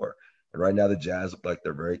for 4. And right now the Jazz look like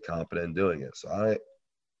they're very confident in doing it. So,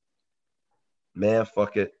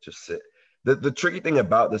 fuck it. Just sit. The tricky thing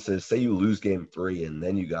about this is, say you lose game 3, and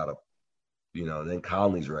then you got to, then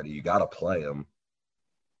Conley's ready. You got to play him.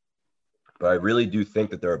 But I really do think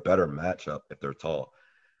that they're a better matchup if they're tall.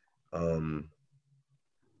 But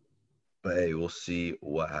hey, we'll see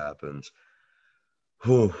what happens.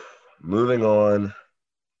 Moving on.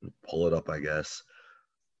 Pull it up, I guess.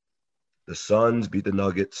 The Suns beat the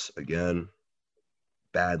Nuggets again,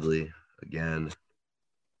 badly again.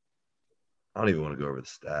 I don't even want to go over the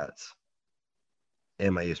stats.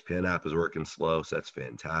 And my ESPN app is working slow, so that's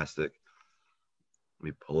fantastic. Let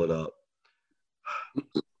me pull it up.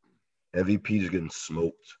 MVP is getting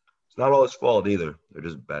smoked. It's not all his fault either. They're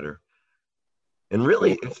just better. And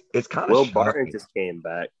really, it's kind of Will shocking. Barton just came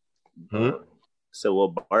back. So Will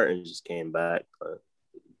Barton just came back, but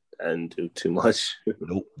I didn't do too much.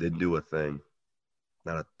 Nope, didn't do a thing.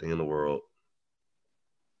 Not a thing in the world.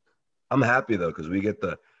 I'm happy though because we get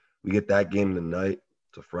that game tonight.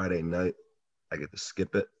 It's a Friday night. I get to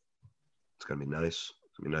skip it. It's gonna be nice.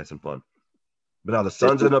 It's gonna be nice and fun. But now the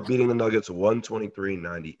Suns end up beating the Nuggets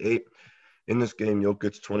 123-98. In this game,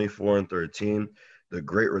 Jokic 24 and 13. The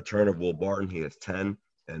great return of Will Barton. He has 10,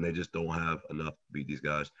 and they just don't have enough to beat these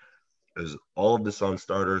guys. As all of the Suns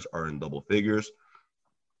starters are in double figures.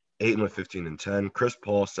 Ayton with 15 and 10. Chris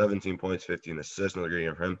Paul, 17 points, 15 assists. Another great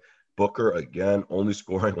game for him. Booker, again, only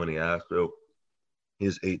scoring when he has to.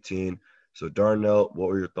 He's 18. So, Darnell, what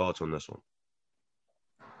were your thoughts on this one?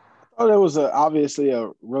 Oh, there was obviously a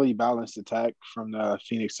really balanced attack from the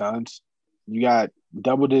Phoenix Suns. You got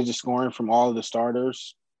double-digit scoring from all of the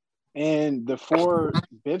starters. And the five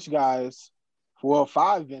bench guys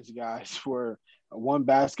were one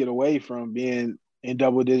basket away from being in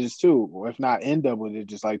double digits too, or if not in double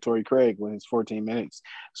digits, like Torrey Craig when it's 14 minutes,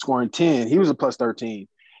 scoring 10. He was a plus 13.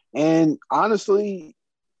 And honestly,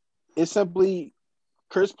 it's simply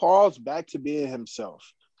Chris Paul's back to being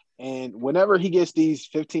himself. And whenever he gets these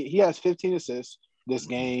 15, he has 15 assists this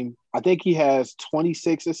game. I think he has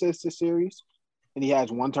 26 assists this series, and he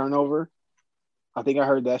has one turnover. I think I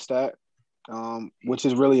heard that stat, which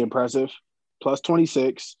is really impressive. Plus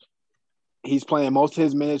 26. He's playing most of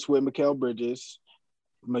his minutes with Mikal Bridges.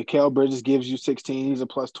 Mikal Bridges gives you 16. He's a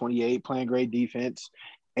plus 28, playing great defense.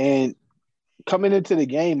 And coming into the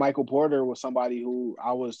game, Michael Porter was somebody who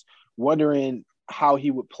I was wondering how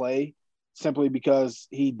he would play, simply because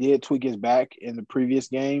he did tweak his back in the previous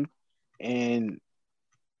game. And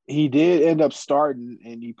he did end up starting,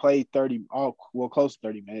 and he played close to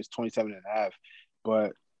 30 minutes, 27 and a half.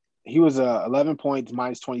 But he was 11 points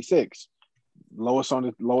minus 26, lowest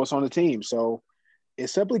on the team. So it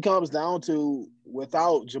simply comes down to,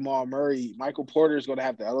 without Jamal Murray, Michael Porter is going to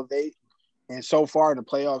have to elevate. And so far in the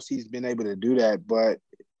playoffs, he's been able to do that. But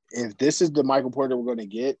if this is the Michael Porter we're going to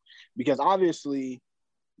get, because obviously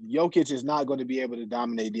Jokic is not going to be able to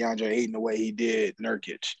dominate DeAndre Ayton the way he did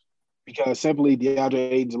Nurkic, because simply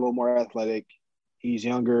DeAndre Ayton's a little more athletic. He's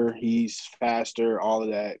younger, he's faster, all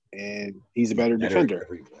of that, and he's a better defender.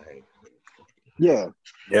 Yeah.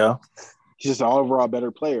 He's just an overall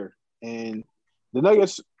better player. And the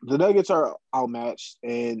Nuggets are outmatched,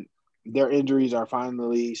 and their injuries are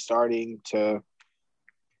finally starting to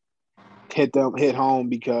hit home,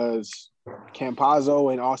 because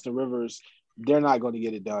Campazzo and Austin Rivers, they're not going to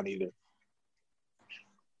get it done either.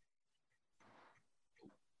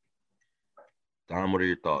 Don, what are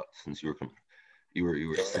your thoughts? Since you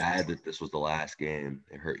were sad that this was the last game,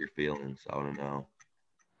 it hurt your feelings. I want to know.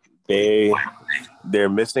 They're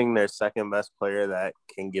missing their second best player that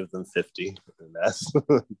can give them 50. And that's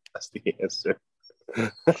the answer.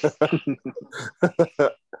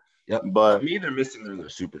 Yep. But to me, they're missing their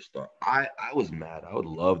superstar. I was mad. I would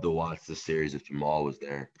love to watch this series if Jamal was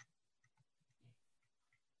there.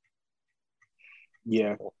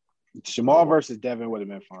 Yeah. Jamal versus Devin would have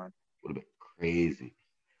been fun. Would have been crazy.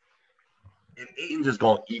 And Ayton just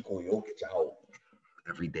gonna equal Jokic out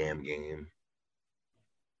every damn game.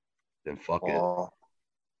 Then fuck it.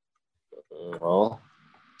 Well,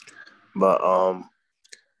 but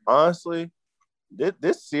honestly,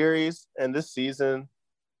 this series and this season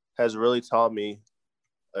has really taught me,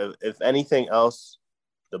 if anything else,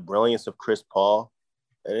 the brilliance of Chris Paul.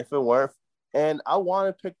 And if it weren't, and I want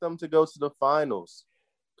to pick them to go to the finals,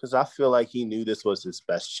 because I feel like he knew this was his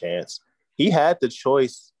best chance. He had the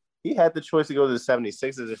choice. He had the choice to go to the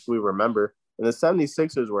 76ers, if we remember. And the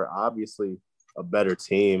 76ers were obviously a better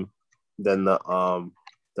team than the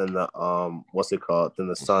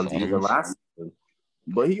Suns even last season.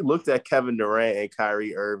 But he looked at Kevin Durant and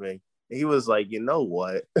Kyrie Irving, and he was like, you know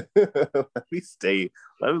what? Let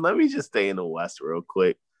me just stay in the West real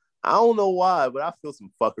quick. I don't know why, but I feel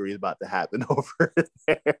some fuckery is about to happen over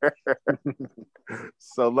there.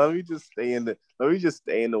 So let me just stay in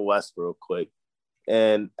the West real quick.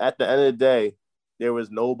 And at the end of the day, there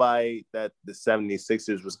was nobody that the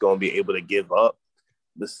 76ers was going to be able to give up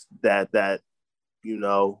that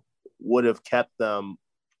would have kept them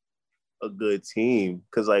a good team.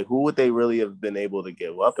 Because, like, who would they really have been able to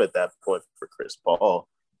give up at that point for Chris Paul?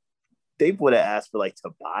 they would have asked for like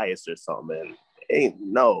Tobias or something. Ain't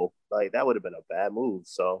no, like that would have been a bad move.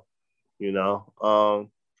 So, he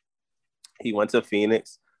went to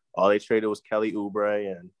Phoenix. All they traded was Kelly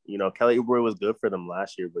Oubre, and Kelly Oubre was good for them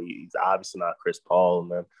last year, but he's obviously not Chris Paul.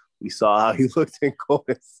 And then we saw how he looked in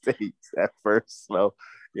Golden State at first. So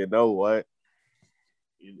you know what?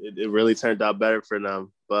 It really turned out better for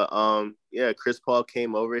them. But Chris Paul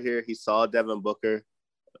came over here. He saw Devin Booker.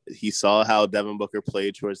 He saw how Devin Booker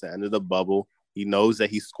played towards the end of the bubble. He knows that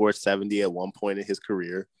he scored 70 at one point in his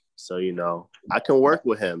career. So, I can work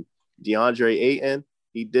with him. DeAndre Ayton,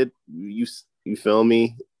 he did, you feel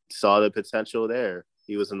me, saw the potential there.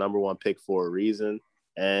 He was the number one pick for a reason,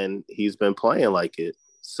 and he's been playing like it.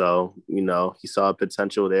 So, he saw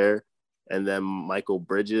potential there. And then Mikal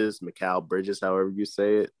Bridges, however you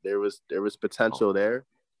say it, there was potential there.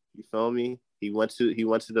 You feel me? He went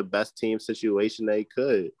to the best team situation that he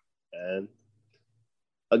could. And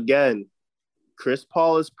again, Chris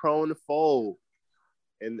Paul is prone to fold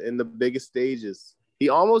in the biggest stages. He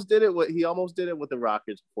almost did it with the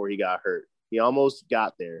Rockets before he got hurt. He almost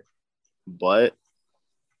got there. But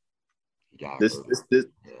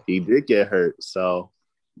he did get hurt. So,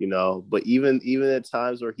 but even at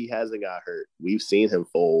times where he hasn't got hurt, we've seen him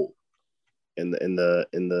fold in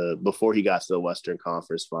the before he got to the Western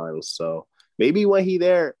Conference Finals. So maybe when he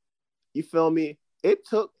there, you feel me? It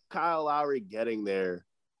took Kyle Lowry getting there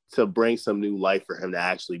to bring some new life for him to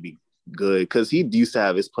actually be good, because he used to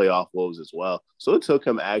have his playoff woes as well. So it took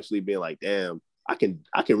him actually being like, damn, I can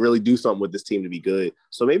really do something with this team to be good.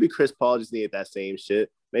 So maybe Chris Paul just needed that same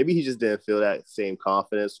shit. Maybe he just didn't feel that same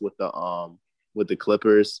confidence with the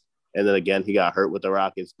Clippers. And then again, he got hurt with the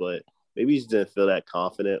Rockets, but maybe he just didn't feel that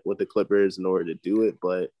confident with the Clippers in order to do it.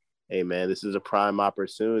 But hey, man, this is a prime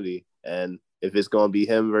opportunity. And if it's going to be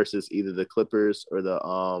him versus either the Clippers or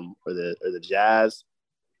the Jazz,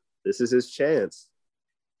 this is his chance.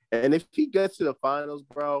 And if he gets to the finals,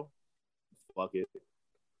 bro, fuck it.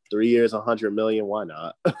 3 years, $100 million, why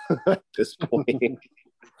not? At this point.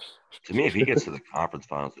 To me, if he gets to the conference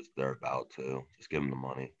finals, it's they're about to. Just give him the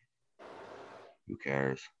money. Who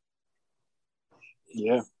cares?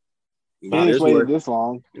 Yeah. He ain't waited this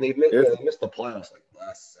long. They missed the playoffs like the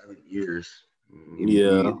last 7 years.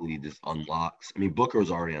 Immediately just unlocks. I mean, Booker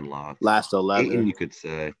was already unlocked. Last 11. Ayton, you could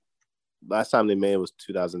say. Last time they made it was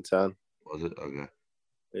 2010. Was it? Okay.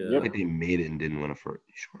 Yeah. Like they made it and didn't win a first.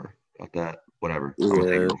 Sure about that. Whatever. Yeah. I'm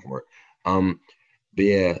gonna take it for it. But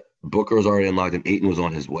yeah, Booker was already unlocked and Ayton was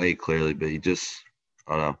on his way clearly, but he just,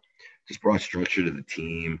 I don't know, just brought structure to the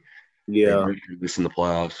team. Yeah. This in the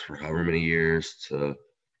playoffs for however many years to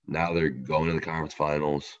now they're going to the conference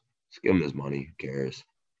finals. Just give him his money. Who cares?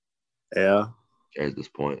 Yeah. Who cares at this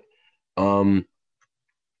point? And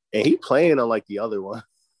he playing on like the other one.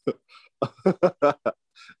 Other one.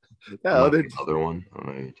 I don't know what you're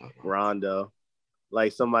talking about. Rondo.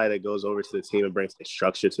 Like somebody that goes over to the team and brings the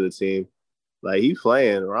structure to the team. Like he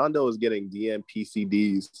playing. Rondo is getting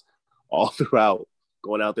DMPCDs all throughout,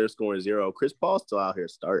 going out there scoring 0. Chris Paul's still out here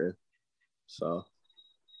starting. So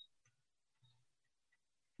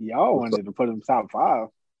y'all wanted to put him top 5.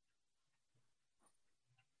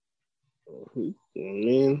 I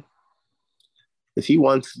mean, if he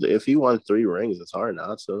won 3 rings, it's hard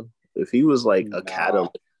not to. If he was like a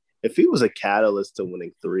catalyst, to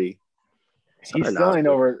winning 3, he's still ain't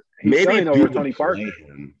over. He's still ain't over Tony Parker.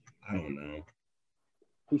 I don't know.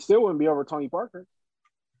 He still wouldn't be over Tony Parker.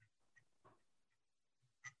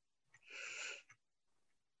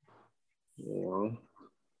 Yeah.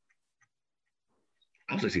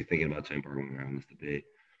 I was actually thinking about Tony Parker when we were having this debate.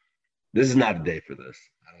 This is not a day for this.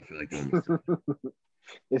 I don't feel like doing this.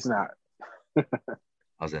 It's not. I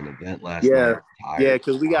was at an event last night. Yeah,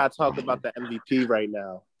 because we got to talk about the MVP right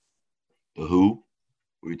now. The who?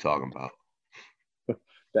 What are you talking about?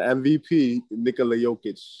 The MVP, Nikola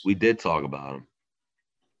Jokic. We did talk about him.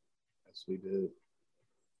 Yes, we did.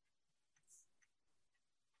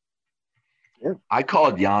 Yeah. I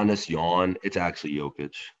called Giannis yawn. It's actually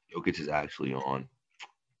Jokic. Jokic is actually yawn.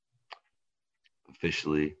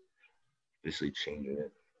 Officially changing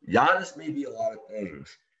it. Giannis may be a lot of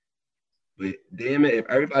things, but damn it, if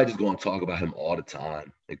everybody just going to talk about him all the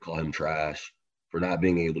time, they call him trash for not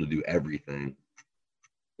being able to do everything.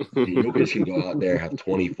 Jokic can go out there, have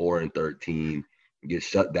 24 and 13, and get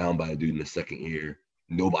shut down by a dude in the second year.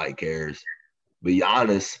 Nobody cares. But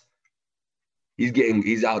Giannis,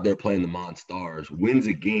 he's out there playing the Monstars, wins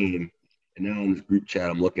a game, and now in this group chat,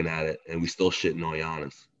 I'm looking at it, and we still shitting on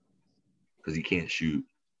Giannis because he can't shoot.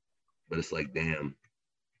 But it's like, damn,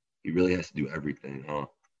 he really has to do everything, huh?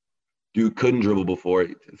 Dude couldn't dribble before.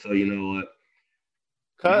 So you know what?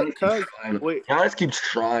 Wait. Giannis keeps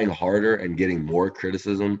trying harder and getting more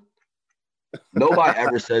criticism. Nobody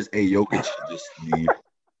ever says, "Hey, Jokic should just leave."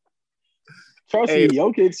 Trust me,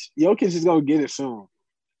 Jokic is gonna get it soon.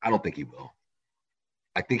 I don't think he will.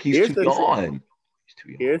 I think he's too young. He's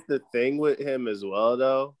too young. Here's the thing with him as well,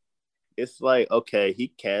 though. It's like, okay, he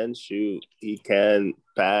can shoot, he can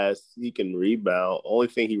pass, he can rebound. Only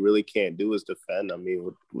thing he really can't do is defend. I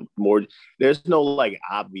mean, with more, there's no like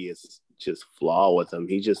obvious just flaw with him.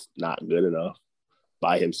 He's just not good enough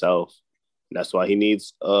by himself. And that's why he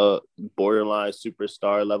needs a borderline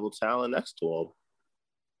superstar level talent next to him.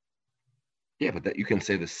 Yeah, but that you can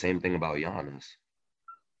say the same thing about Giannis.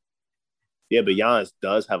 Yeah, but Giannis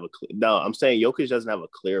does have no, I'm saying Jokic doesn't have a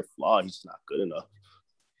clear flaw. He's just not good enough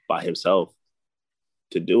by himself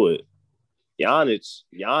to do it.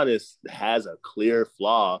 Giannis has a clear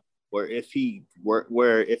flaw where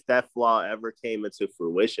if that flaw ever came into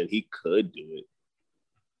fruition, he could do it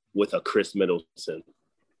with a Chris Middleton.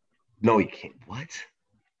 No, he can't. What?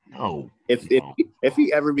 No. If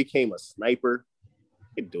he ever became a sniper,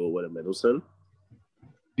 he'd do it with a Middleton.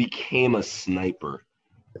 Became a sniper.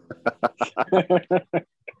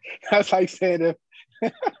 That's like saying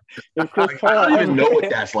if Chris Paul, I don't even know what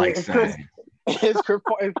that's like saying. If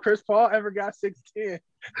Chris Paul ever got 6'10",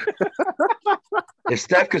 if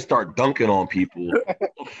Steph could start dunking on people, what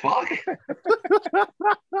the fuck?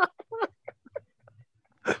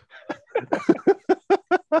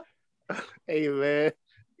 Hey man,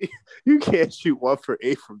 you can't shoot 1 for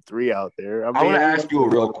 8 from 3 out there. I want to ask you a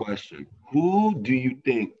real question. Who do you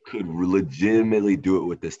think could legitimately do it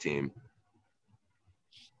with this team?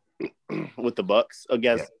 With the Bucks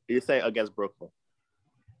against you're saying against Brooklyn?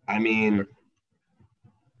 I mean,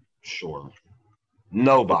 sure,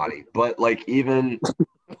 nobody. But like even,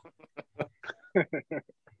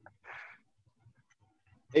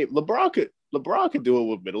 hey, LeBron could do it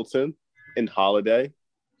with Middleton and Holiday,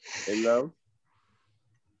 and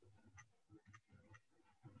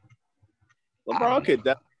LeBron could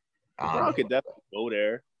definitely go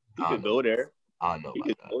there. He could go there. I don't know. He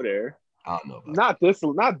could go there. I don't know. Not this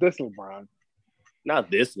LeBron.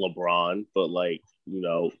 Not this LeBron, but like,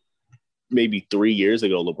 maybe 3 years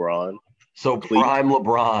ago LeBron. So prime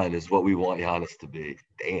LeBron is what we want Giannis to be.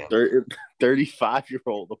 Damn.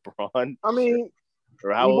 35-year-old LeBron. I mean,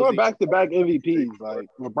 or how old back-to-back MVPs. Like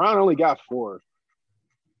LeBron only got 4.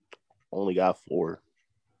 Only got 4.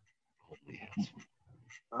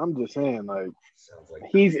 I'm just saying, like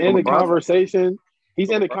he's in the conversation. He's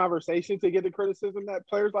in the conversation to get the criticism that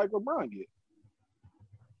players like LeBron get.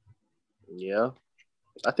 Yeah.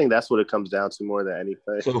 I think that's what it comes down to more than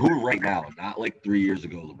anything. So who right now? Not like 3 years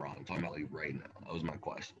ago, LeBron. I'm talking about like right now. That was my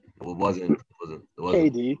question. It wasn't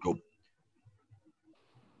KD.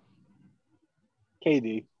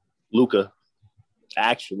 KD. Luka.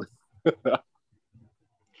 Actually.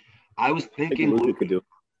 I was thinking Luka could do it.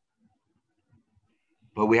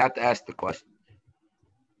 But we have to ask the question.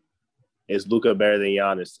 Is Luka better than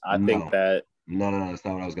Giannis? I think that. No, that's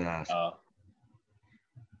not what I was going to ask.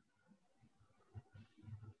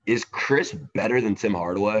 Is Chris better than Tim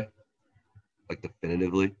Hardaway? Like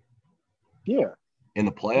definitively? Yeah. In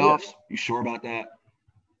the playoffs? Yeah. You sure about that?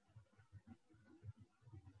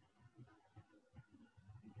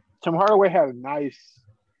 Tim Hardaway had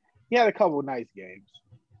a couple of nice games.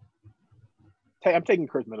 I'm taking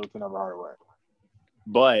Chris Middleton over Hardaway.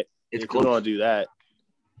 But if we're going to do that,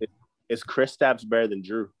 is Chris Stapps better than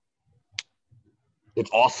Drew? It's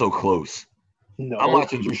also close. No. I'm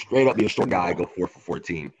watching Drew straight up be a short guy go 4 for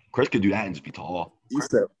 14. Chris could do that and just be tall.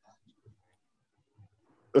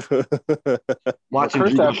 Watching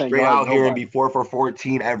Drew go straight out here and be 4 for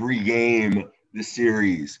 14 every game this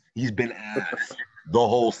series. He's been ass the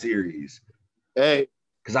whole series. Hey.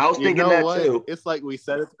 Because I was thinking that too. It's like we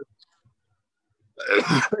said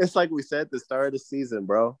it's like we said at the start of the season,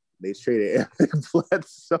 bro. They traded Eric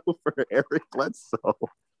Bledsoe for Eric Bledsoe.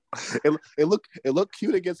 It looked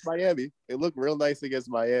cute against Miami. It looked real nice against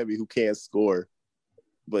Miami, who can't score.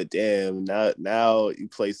 But damn, now you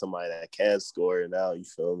play somebody that can score, and now you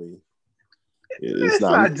feel me. It's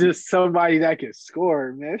not just somebody that can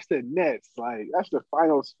score, man. It's the Nets. Like that's the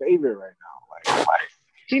finals favorite right now. Like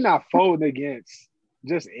he's not folding against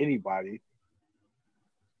just anybody.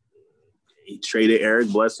 He traded Eric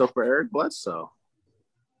Bledsoe for Eric Bledsoe.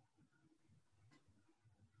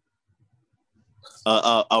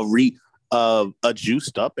 A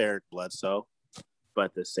juiced up Eric Bledsoe, but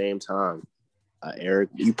at the same time, Eric,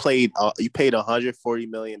 you paid $140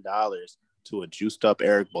 million to a juiced up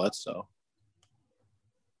Eric Bledsoe.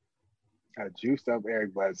 A juiced up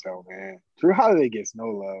Eric Bledsoe, man. Drew Holiday gets no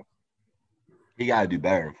love. He got to do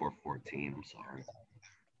better in 4-14. I'm sorry.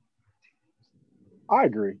 I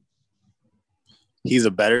agree. He's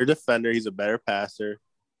a better defender. He's a better passer,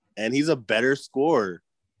 and he's a better scorer.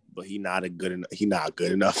 But he's not good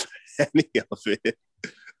enough for any of it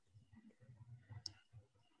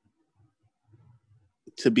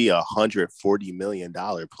to be $140 million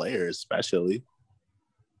player, especially.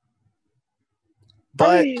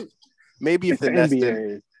 But maybe if the Nets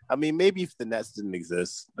didn't, maybe if the Nets didn't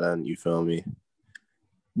exist, then you feel me.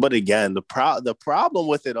 But again, the problem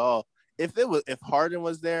with it all, if Harden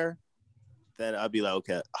was there, then I'd be like,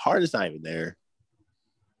 okay, Harden's not even there,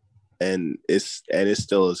 and it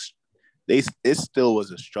still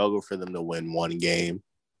was a struggle for them to win one game.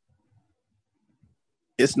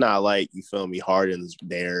 It's not like, you feel me, Harden's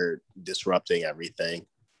there disrupting everything.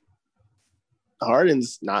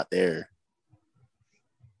 Harden's not there.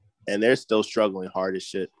 And they're still struggling hard as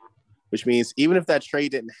shit, which means even if that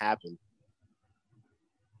trade didn't happen,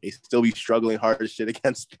 they still be struggling hard as shit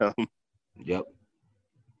against them. Yep.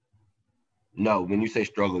 No, when you say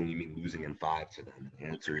struggling, you mean losing in 5 to them. The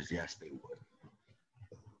answer is yes, they would.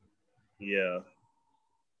 Yeah.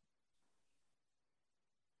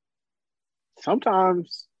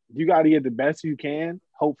 Sometimes you got to get the best you can,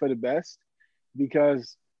 hope for the best,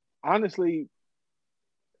 because honestly,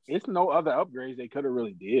 it's no other upgrades they could have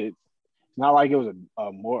really did. It's not like it was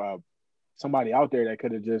somebody out there that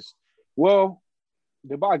could have just, the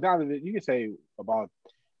Bogdanovich, you can say about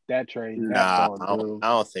that trade. Nah, I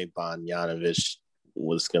don't think Bogdanovich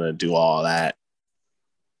was going to do all that.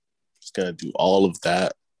 He's going to do all of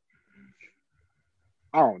that.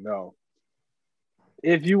 I don't know.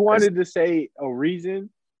 If you wanted to say a reason,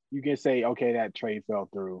 you can say, okay, that trade fell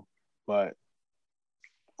through. But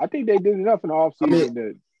I think they did enough in the offseason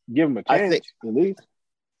to give him a chance, at least.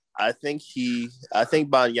 I think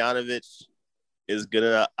Bogdanovich is good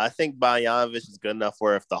enough. I think Bogdanovich is good enough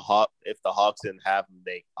where if the Hawks didn't have him,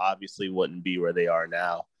 they obviously wouldn't be where they are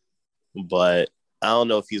now. But I don't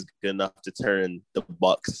know if he's good enough to turn the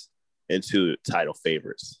Bucks into title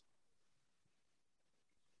favorites.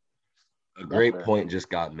 A great point just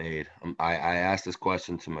got made. I asked this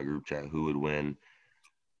question to my group chat: who would win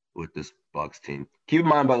with this Bucks team? Keep in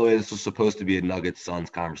mind, by the way, this was supposed to be a Nuggets Suns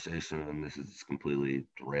conversation, and this is completely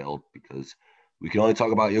derailed because we can only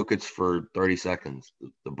talk about Jokic for 30 seconds.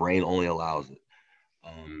 The brain only allows it.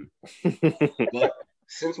 But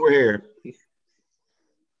since we're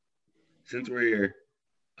here,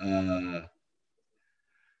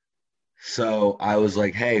 so I was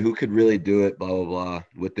like, hey, who could really do it, blah, blah, blah,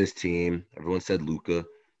 with this team? Everyone said Luka,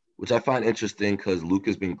 which I find interesting because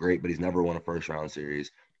Luka's been great, but he's never won a first-round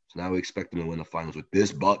series. So now we expect him to win the finals with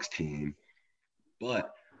this Bucks team.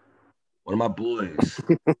 But one of my boys,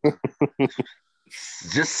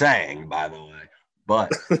 just saying, by the way,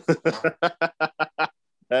 but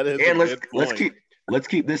that is and let's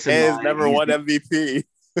keep this in mind. He's never won MVP.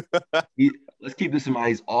 Let's keep this in mind.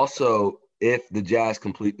 He's also, if the Jazz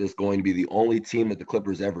complete this, going to be the only team that the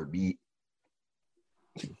Clippers ever beat.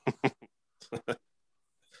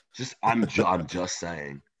 I'm just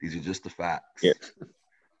saying. These are just the facts. Yeah.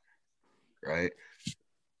 Right?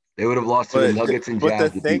 They would have lost to the Nuggets and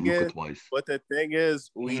Jazz to beat Luka twice. But the thing is,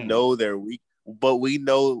 we know they're weak, but we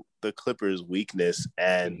know the Clippers' weakness,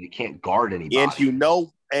 and you can't guard anybody. And you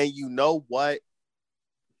know what?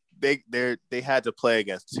 They had to play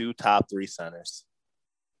against 2 top 3 centers.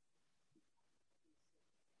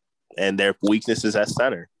 And their weakness is at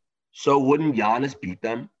center. So wouldn't Giannis beat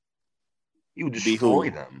them? He would destroy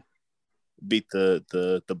them. Beat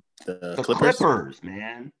the Clippers,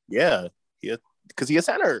 man. Yeah, because he's a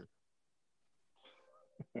center.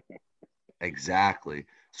 Exactly.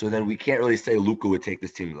 So then we can't really say Luka would take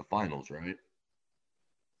this team to the finals, right?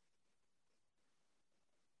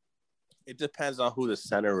 It depends on who the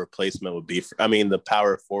center replacement would be. The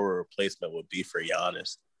power forward replacement would be for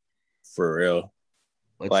Giannis. For real.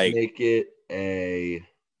 Let's make it a.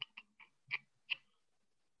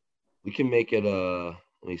 We can make it a.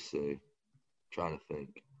 Let me see. I'm trying to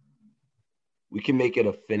think. We can make it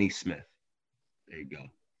a Finney Smith. There you go.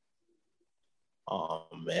 Oh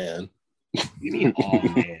man. You mean oh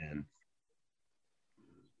man?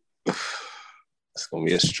 It's gonna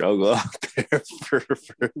be a struggle out there for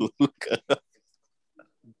Luka.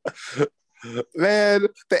 Man,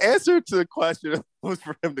 the answer to the question was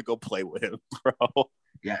for him to go play with him, bro.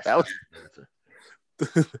 Yes, that was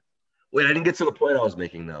the answer. Wait, I didn't get to the point I was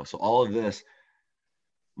making though. So all of this,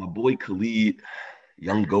 my boy Khalid,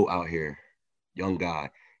 young goat out here, young guy,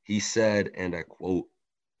 he said, and I quote,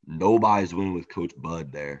 "Nobody's winning with Coach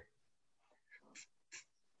Bud there."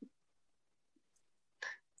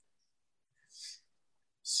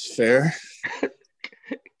 It's fair.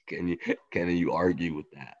 Can you argue with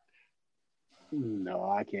that? No,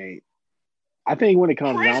 I can't. I think when it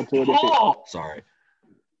comes Chris down to it, Paul. Sorry.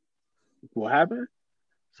 What happened?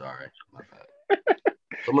 Sorry. My bad.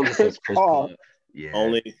 Someone just Chris said Chris Paul. Paul. Yeah.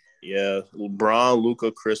 Only, yeah, LeBron,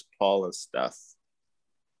 Luka, Chris Paul, and Steph.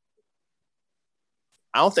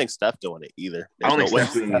 I don't think Steph doing it either. I don't think way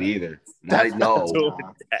Steph's doing it either. Steph No. doing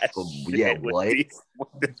that Yeah, shit with Blake. these-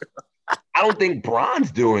 I don't think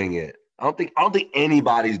Bron's doing it. I don't think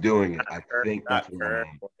anybody's doing it. I think that's Not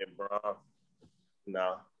wrong. current, bro.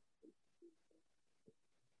 No.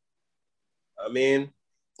 I mean,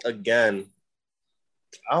 again,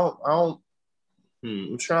 I don't.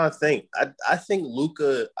 I'm trying to think. I think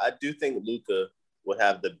Luka. I do think Luka would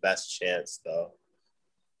have the best chance, though.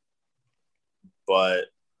 But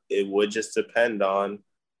it would just depend on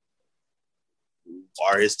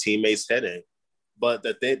are his teammates hitting. But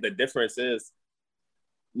the difference is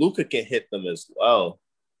Luka can hit them as well.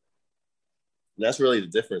 And that's really the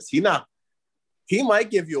difference. He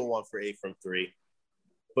might give you a 1 for 8 from 3,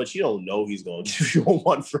 but you don't know he's going to give you a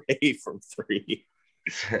 1 for 8 from 3.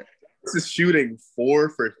 This is shooting 4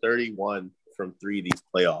 for 31 from 3 these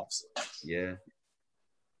playoffs. Yeah.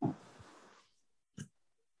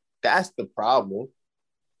 That's the problem.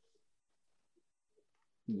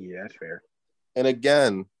 Yeah, that's fair. And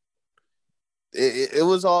again, it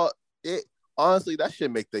was all it. Honestly, that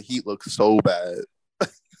should make the Heat look so bad.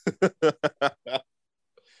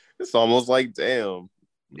 It's almost like damn,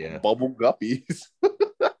 Yeah. bubble guppies.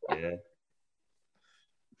 Yeah.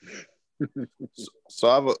 So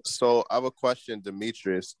I have a question,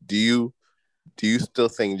 Demetrius. Do you still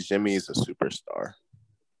think Jimmy is a superstar?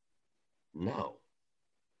 No.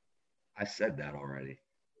 I said that already.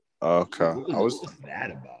 Okay. What was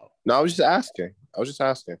that about? No, I was just asking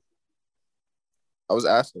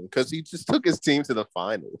because he just took his team to the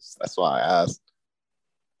finals. That's why I asked.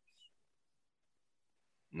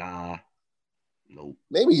 Nah. Nope.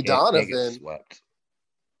 Maybe Can't get Donovan. swept.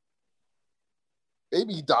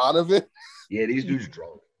 Maybe Donovan. Yeah, these dudes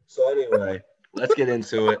drunk. So anyway, let's get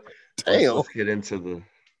into it. Damn. Let's get into the.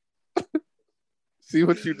 See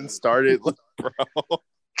what you done started, bro.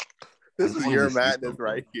 This is your see madness something.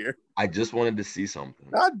 right here. I just wanted to see something.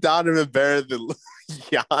 Not Donovan better than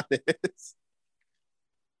Giannis.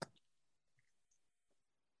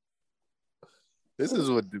 This is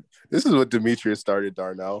what Demetrius started,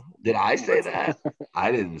 Darnell. Did I say that?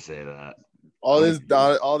 I didn't say that. All this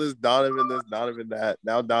Donovan, this Donovan, that.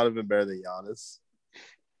 Now Donovan better than Giannis.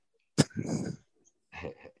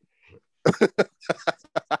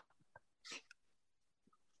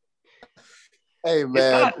 Hey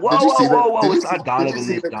man, whoa! It's not Donovan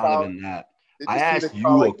this, Donovan that. I asked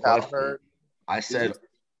you a question. I said,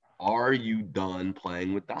 "Are you done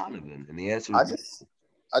playing with Donovan?" And the answer is,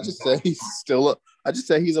 I just said he's still. I just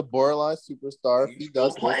said he's a borderline superstar. He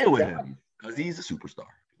does play with him because he's a superstar.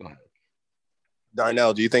 Go ahead.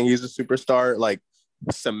 Darnell, do you think he's a superstar? Like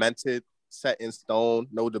cemented, set in stone,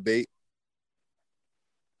 no debate.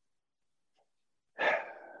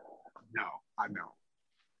 No, I don't.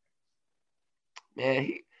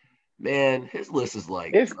 Man, his list is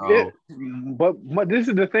like. But this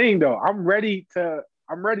is the thing though. I'm ready to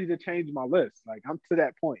change my list. Like I'm to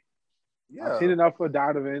that point. Yeah. I've seen enough for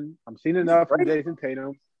Donovan. I'm seeing enough from Jason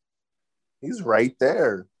Tatum. He's right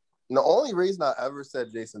there. And the only reason I ever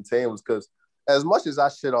said Jason Tatum was because as much as I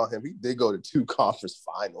shit on him, he did go to 2 conference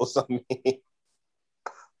finals. I mean,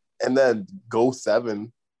 and then go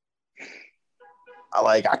 7.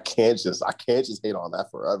 I can't just hate on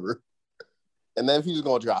that forever. And then if he's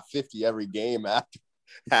going to drop 50 every game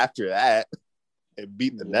after that and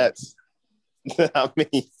beat the Nets, I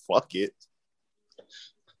mean, fuck it.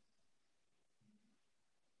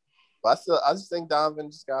 But I just think Donovan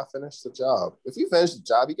just got to finish the job. If he finished the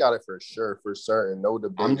job, he got it for sure, for certain, no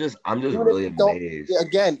debate. I'm just really amazed.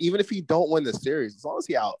 Again, even if he don't win the series, as long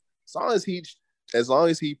as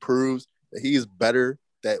he proves that he is better,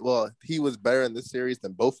 he was better in this series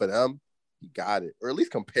than both of them, he got it, or at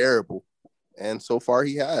least comparable. And so far,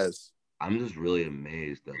 he has. I'm just really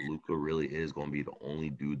amazed that Luka really is going to be the only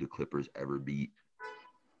dude the Clippers ever beat.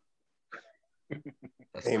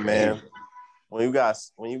 That's crazy. Man. When you got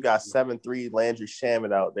 7'3" Landry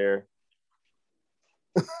Shamet out there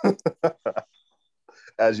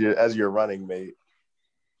as your running mate,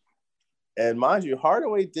 and mind you,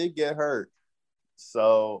 Hardaway did get hurt,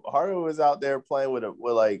 so Hardaway was out there playing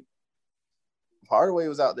Hardaway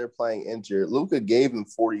was out there playing injured. Luka gave him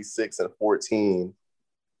 46 and 14,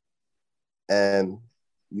 and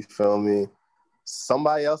you feel me?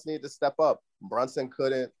 Somebody else needed to step up. Brunson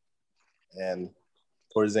couldn't, and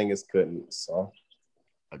Porzingis couldn't, so.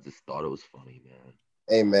 I just thought it was funny, man.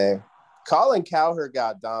 Hey, man. Colin Cowherd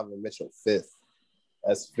got Donovan Mitchell 5th.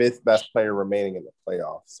 as fifth best player remaining in the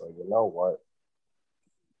playoffs. So you know what?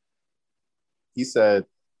 He said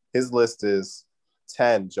his list is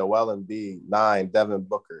 10, Joel Embiid, 9, Devin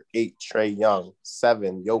Booker, 8, Trae Young,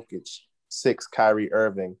 7, Jokic, 6, Kyrie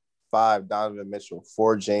Irving, 5, Donovan Mitchell,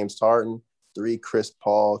 4, James Harden, 3, Chris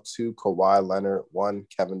Paul, 2, Kawhi Leonard, 1,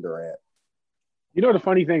 Kevin Durant. You know the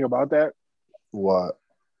funny thing about that? What?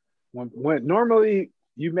 When normally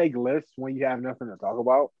you make lists when you have nothing to talk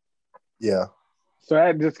about. Yeah. So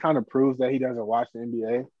that just kind of proves that he doesn't watch the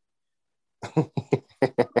NBA.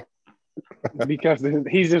 Because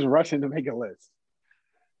he's just rushing to make a list.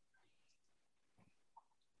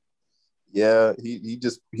 Yeah, he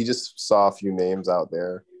just saw a few names out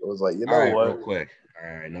there. It was like, you know All right, what? real quick. All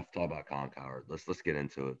right, enough talk about Colin Cowherd. Let's get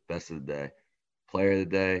into it. Best of the day, player of the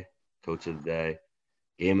day, coach of the day,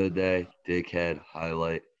 game of the day, dickhead,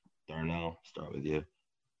 highlight. Darnell, start with you.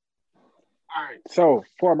 All right. So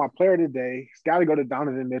for my player today, it's got to go to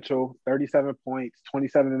Donovan Mitchell. 37 points,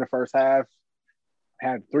 27 in the first half.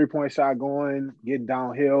 Had 3-point shot going, getting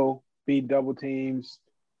downhill, beat double teams,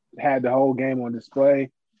 had the whole game on display.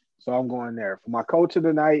 So I'm going there. For my coach of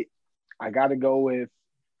the night, I got to go with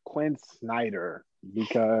Quinn Snyder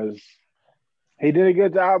because he did a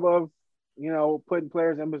good job of, putting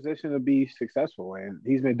players in position to be successful. And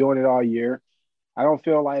he's been doing it all year. I don't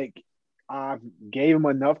feel like I gave him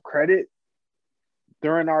enough credit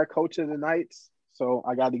during our coach of the nights. So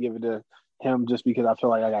I got to give it to him just because I feel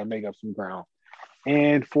like I got to make up some ground.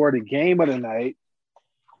 And for the game of the night,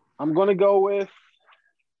 I'm gonna go with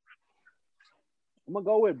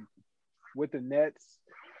the Nets.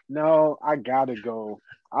 No, I gotta go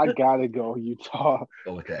Utah.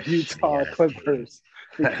 Go with that Utah shitty-ass Clippers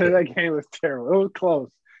because that game was terrible. It was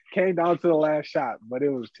close. Came down to the last shot, but it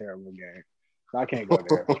was a terrible game. So I can't go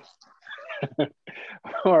there.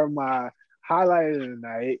 For my highlight of the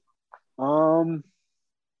night,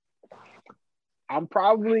 I'm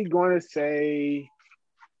probably going to say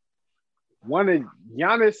one of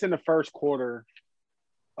Giannis in the first quarter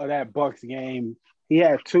of that Bucks game. He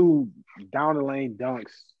had 2 down the lane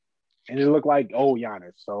dunks, and it looked like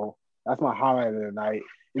Giannis. So that's my highlight of the night.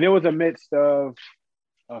 And it was amidst of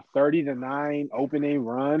a 30-9 opening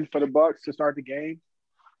run for the Bucks to start the game.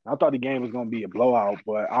 I thought the game was going to be a blowout,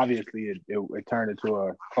 but obviously it turned into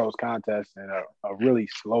a close contest and a really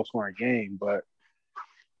slow scoring game. But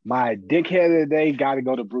my dickhead of the day got to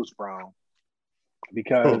go to Bruce Brown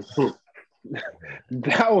because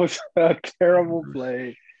that was a terrible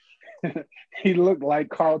play. He looked like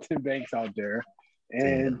Carlton Banks out there,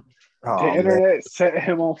 and the internet set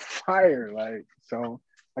him on fire. So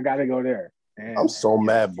I got to go there. And I'm so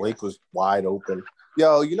mad. Blake was wide open.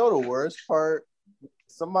 Yo, you know the worst part?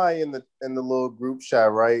 Somebody in the little group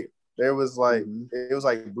chat, right? There was like it was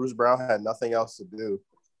like Bruce Brown had nothing else to do.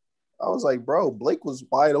 I was like, bro, Blake was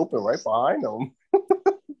wide open right behind him.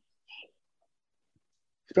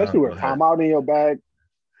 Especially with timeout in your bag.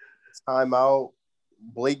 Timeout.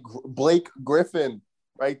 Blake Griffin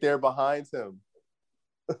right there behind him.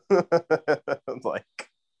 Like,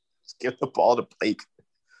 just give the ball to Blake.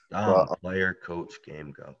 Player, coach,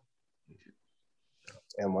 game, go.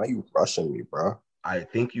 Damn, why are you rushing me, bro? I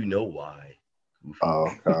think you know why. Oh,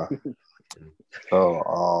 okay.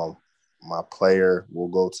 So, my player will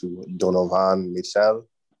go to Donovan Mitchell.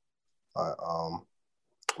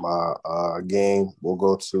 My game will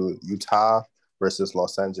go to Utah versus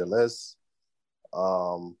Los Angeles.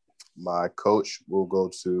 My coach will go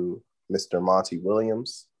to Mr. Monty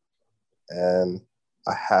Williams. And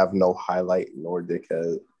I have no highlight nor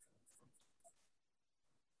dickhead.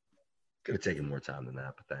 Could have taken more time than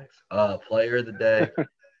that, but thanks. Player of the day,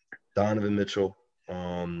 Donovan Mitchell.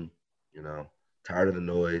 Tired of the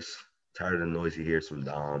noise. Tired of the noise he hears from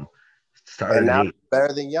Dom. And now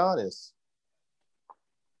better than Giannis.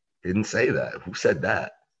 Didn't say that. Who said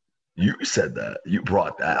that? You said that. You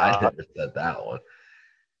brought that. I never said that one.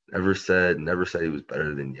 Never said he was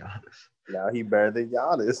better than Giannis. Now he better than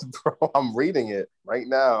Giannis, bro. I'm reading it right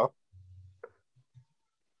now.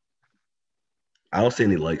 I don't see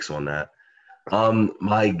any likes on that.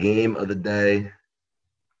 My game of the day,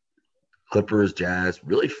 Clippers, Jazz.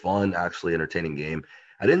 Really fun, actually entertaining game.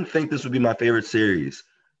 I didn't think this would be my favorite series.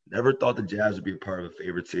 Never thought the Jazz would be a part of a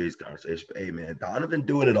favorite series conversation. But hey, man, Donovan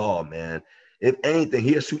doing it all, man. If anything,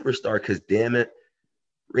 he a superstar because, damn it,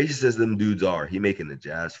 racist as them dudes are, he making the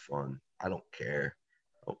Jazz fun. I don't care.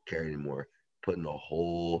 I don't care anymore. Putting the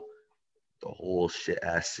whole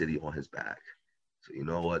shit-ass city on his back. So you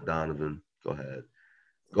know what, Donovan? Go ahead.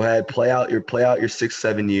 Play out your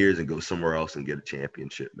 6-7 years and go somewhere else and get a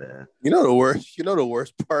championship, man. You know the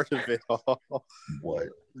worst part of it all. What?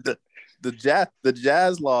 The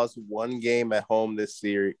Jazz lost one game at home this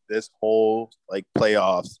series, this whole like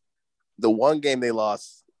playoffs. The one game they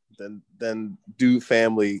lost, then Dude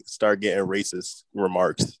family start getting racist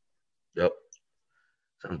remarks. Yep.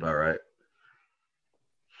 Sounds about right.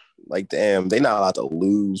 Like, damn, they not allowed to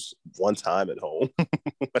lose one time at home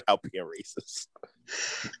without being racist.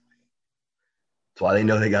 That's why they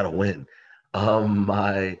know they gotta win.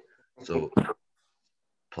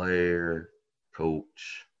 Player,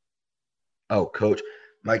 coach. Oh, coach.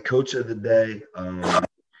 My coach of the day.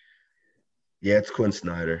 Yeah, it's Quinn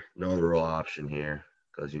Snyder. No other real option here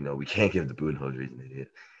because we can't give the Budenholzer. He's an idiot,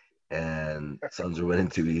 and Suns are winning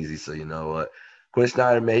too easy. So you know what, Quinn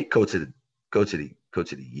Snyder, mate, coach of the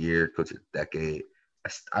year, coach of the decade.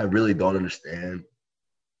 I really don't understand.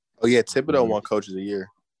 Oh yeah, Thibodeau won coach of the year.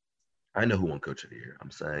 I know who won coach of the year.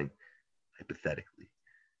 I'm saying hypothetically,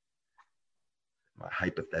 my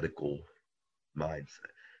hypothetical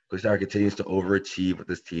mindset. Quinn Snyder continues to overachieve with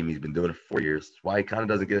this team. He's been doing it for 4 years. That's why he kind of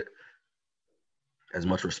doesn't get as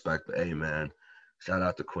much respect. But hey, man, shout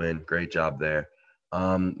out to Quinn. Great job there.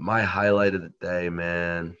 My highlight of the day,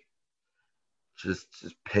 man, just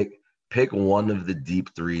pick one of the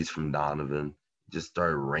deep threes from Donovan. Just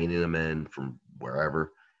started raining them in from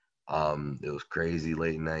wherever. It was crazy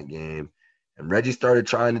late in that game. And Reggie started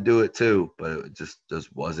trying to do it too, but it just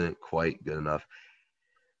wasn't quite good enough.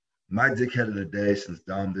 My dickhead of the day, since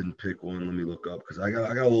Dom didn't pick one, let me look up because I got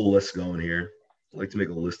a little list going here. I like to make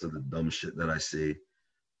a list of the dumb shit that I see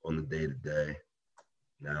on the day-to-day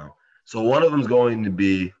now. So one of them is going to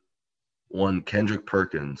be one Kendrick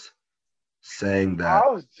Perkins saying that. I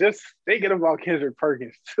was just thinking about Kendrick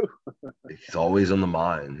Perkins, too. He's always on the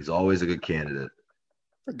mind. He's always a good candidate.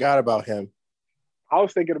 Forgot about him. I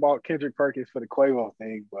was thinking about Kendrick Perkins for the Quavo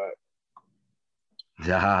thing, but.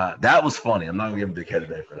 Yeah, that was funny. I'm not going to give him Dickhead of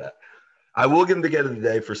the Day for that. I will give him Dickhead of the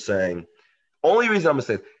Day for saying, only reason I'm going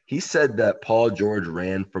to say, he said that Paul George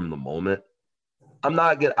ran from the moment. I'm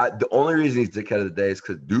not going to, the only reason he's Dickhead of the Day is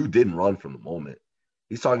because dude didn't run from the moment.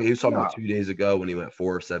 He was talking about 2 days ago when he went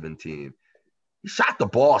 4 of 17. He shot the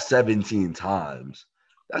ball 17 times.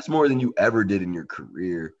 That's more than you ever did in your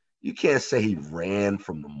career. You can't say he ran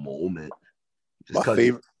from the moment.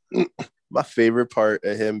 My favorite part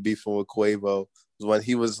of him beefing with Quavo was when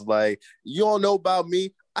he was like, "You don't know about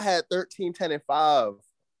me. I had 13, 10, and 5."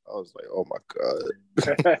 I was like, "Oh my god."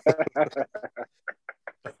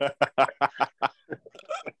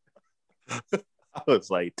 I was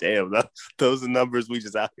like, "Damn, those are numbers we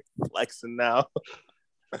just out here flexing now."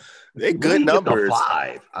 They're good numbers.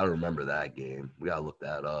 5. I remember that game. We gotta look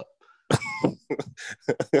that up.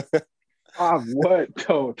 What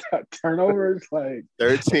though? Turnovers like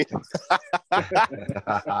 13.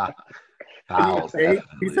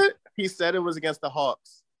 He said it was against the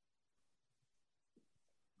Hawks.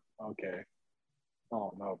 Okay, I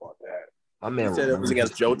don't know about that. My man he said it was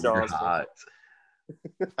against Joe Johnson.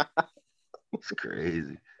 It's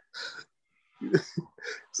crazy.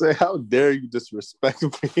 Say, how dare you disrespect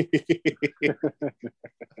me?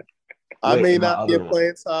 I may not get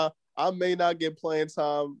playing time. I may not get playing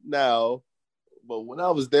time now, but when I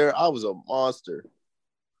was there, I was a monster.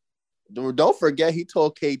 Don't forget, he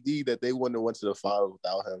told KD that they wouldn't have went to the finals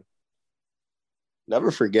without him. Never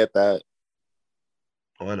forget that.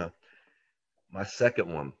 Oh, I know. My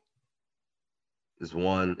second one is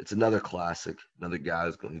one. It's another classic. Another guy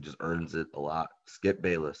who just earns it a lot. Skip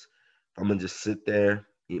Bayless. I'm gonna just sit there,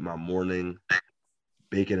 eat my morning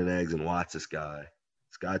bacon and eggs, and watch this guy.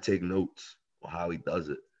 This guy take notes on how he does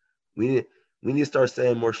it. We need to start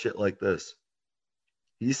saying more shit like this.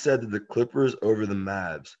 He said that the Clippers over the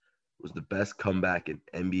Mavs was the best comeback in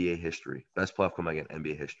NBA history. Best playoff comeback in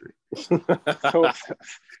NBA history.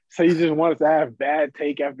 So you just want us to have bad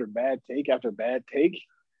take after bad take after bad take?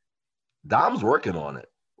 Dom's working on it.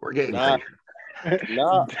 We're getting closer.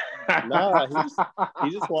 Nah.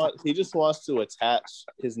 He just wants to attach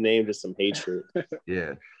his name to some hatred.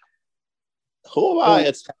 Yeah. Who am I?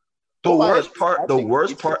 The worst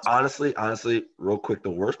part, honestly, real quick, the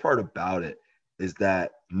worst part about it is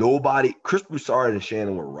that Chris Broussard and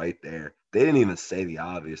Shannon were right there. They didn't even say the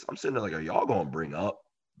obvious. I'm sitting there like, are y'all going to bring up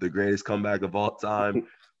the greatest comeback of all time?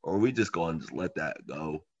 Or are we just going to just let that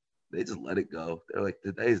go? They just let it go. They're like,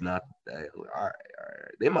 today's not the day. Like, all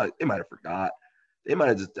right. They might have forgot. They might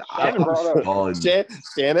have just.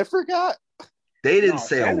 Shannon forgot. They didn't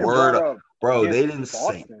say a word. Bro, they didn't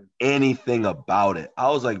say anything about it. I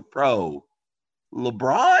was like, bro,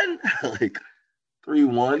 LeBron? Like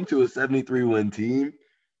 3-1 to a 73-win team?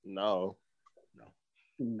 No.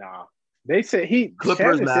 Nah. They said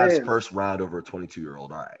Clippers Mavs first round over a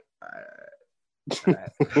 22-year-old. All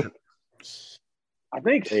right. I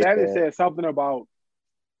think Hey, Shannon said something about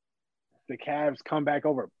the Cavs come back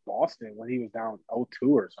over Boston when he was down 0-2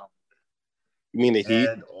 or something. You mean the Heat?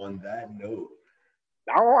 And on that note,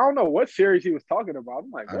 I don't know what series he was talking about.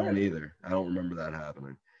 I'm like, I don't either. I don't remember that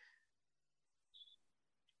happening.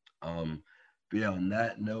 But yeah, on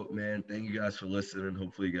that note, man, thank you guys for listening.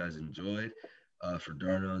 Hopefully you guys enjoyed. For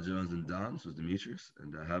Darnell Jones and Dom, this was Demetrius,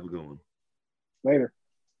 and have a good one. Later.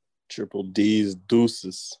 Triple D's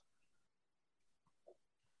deuces.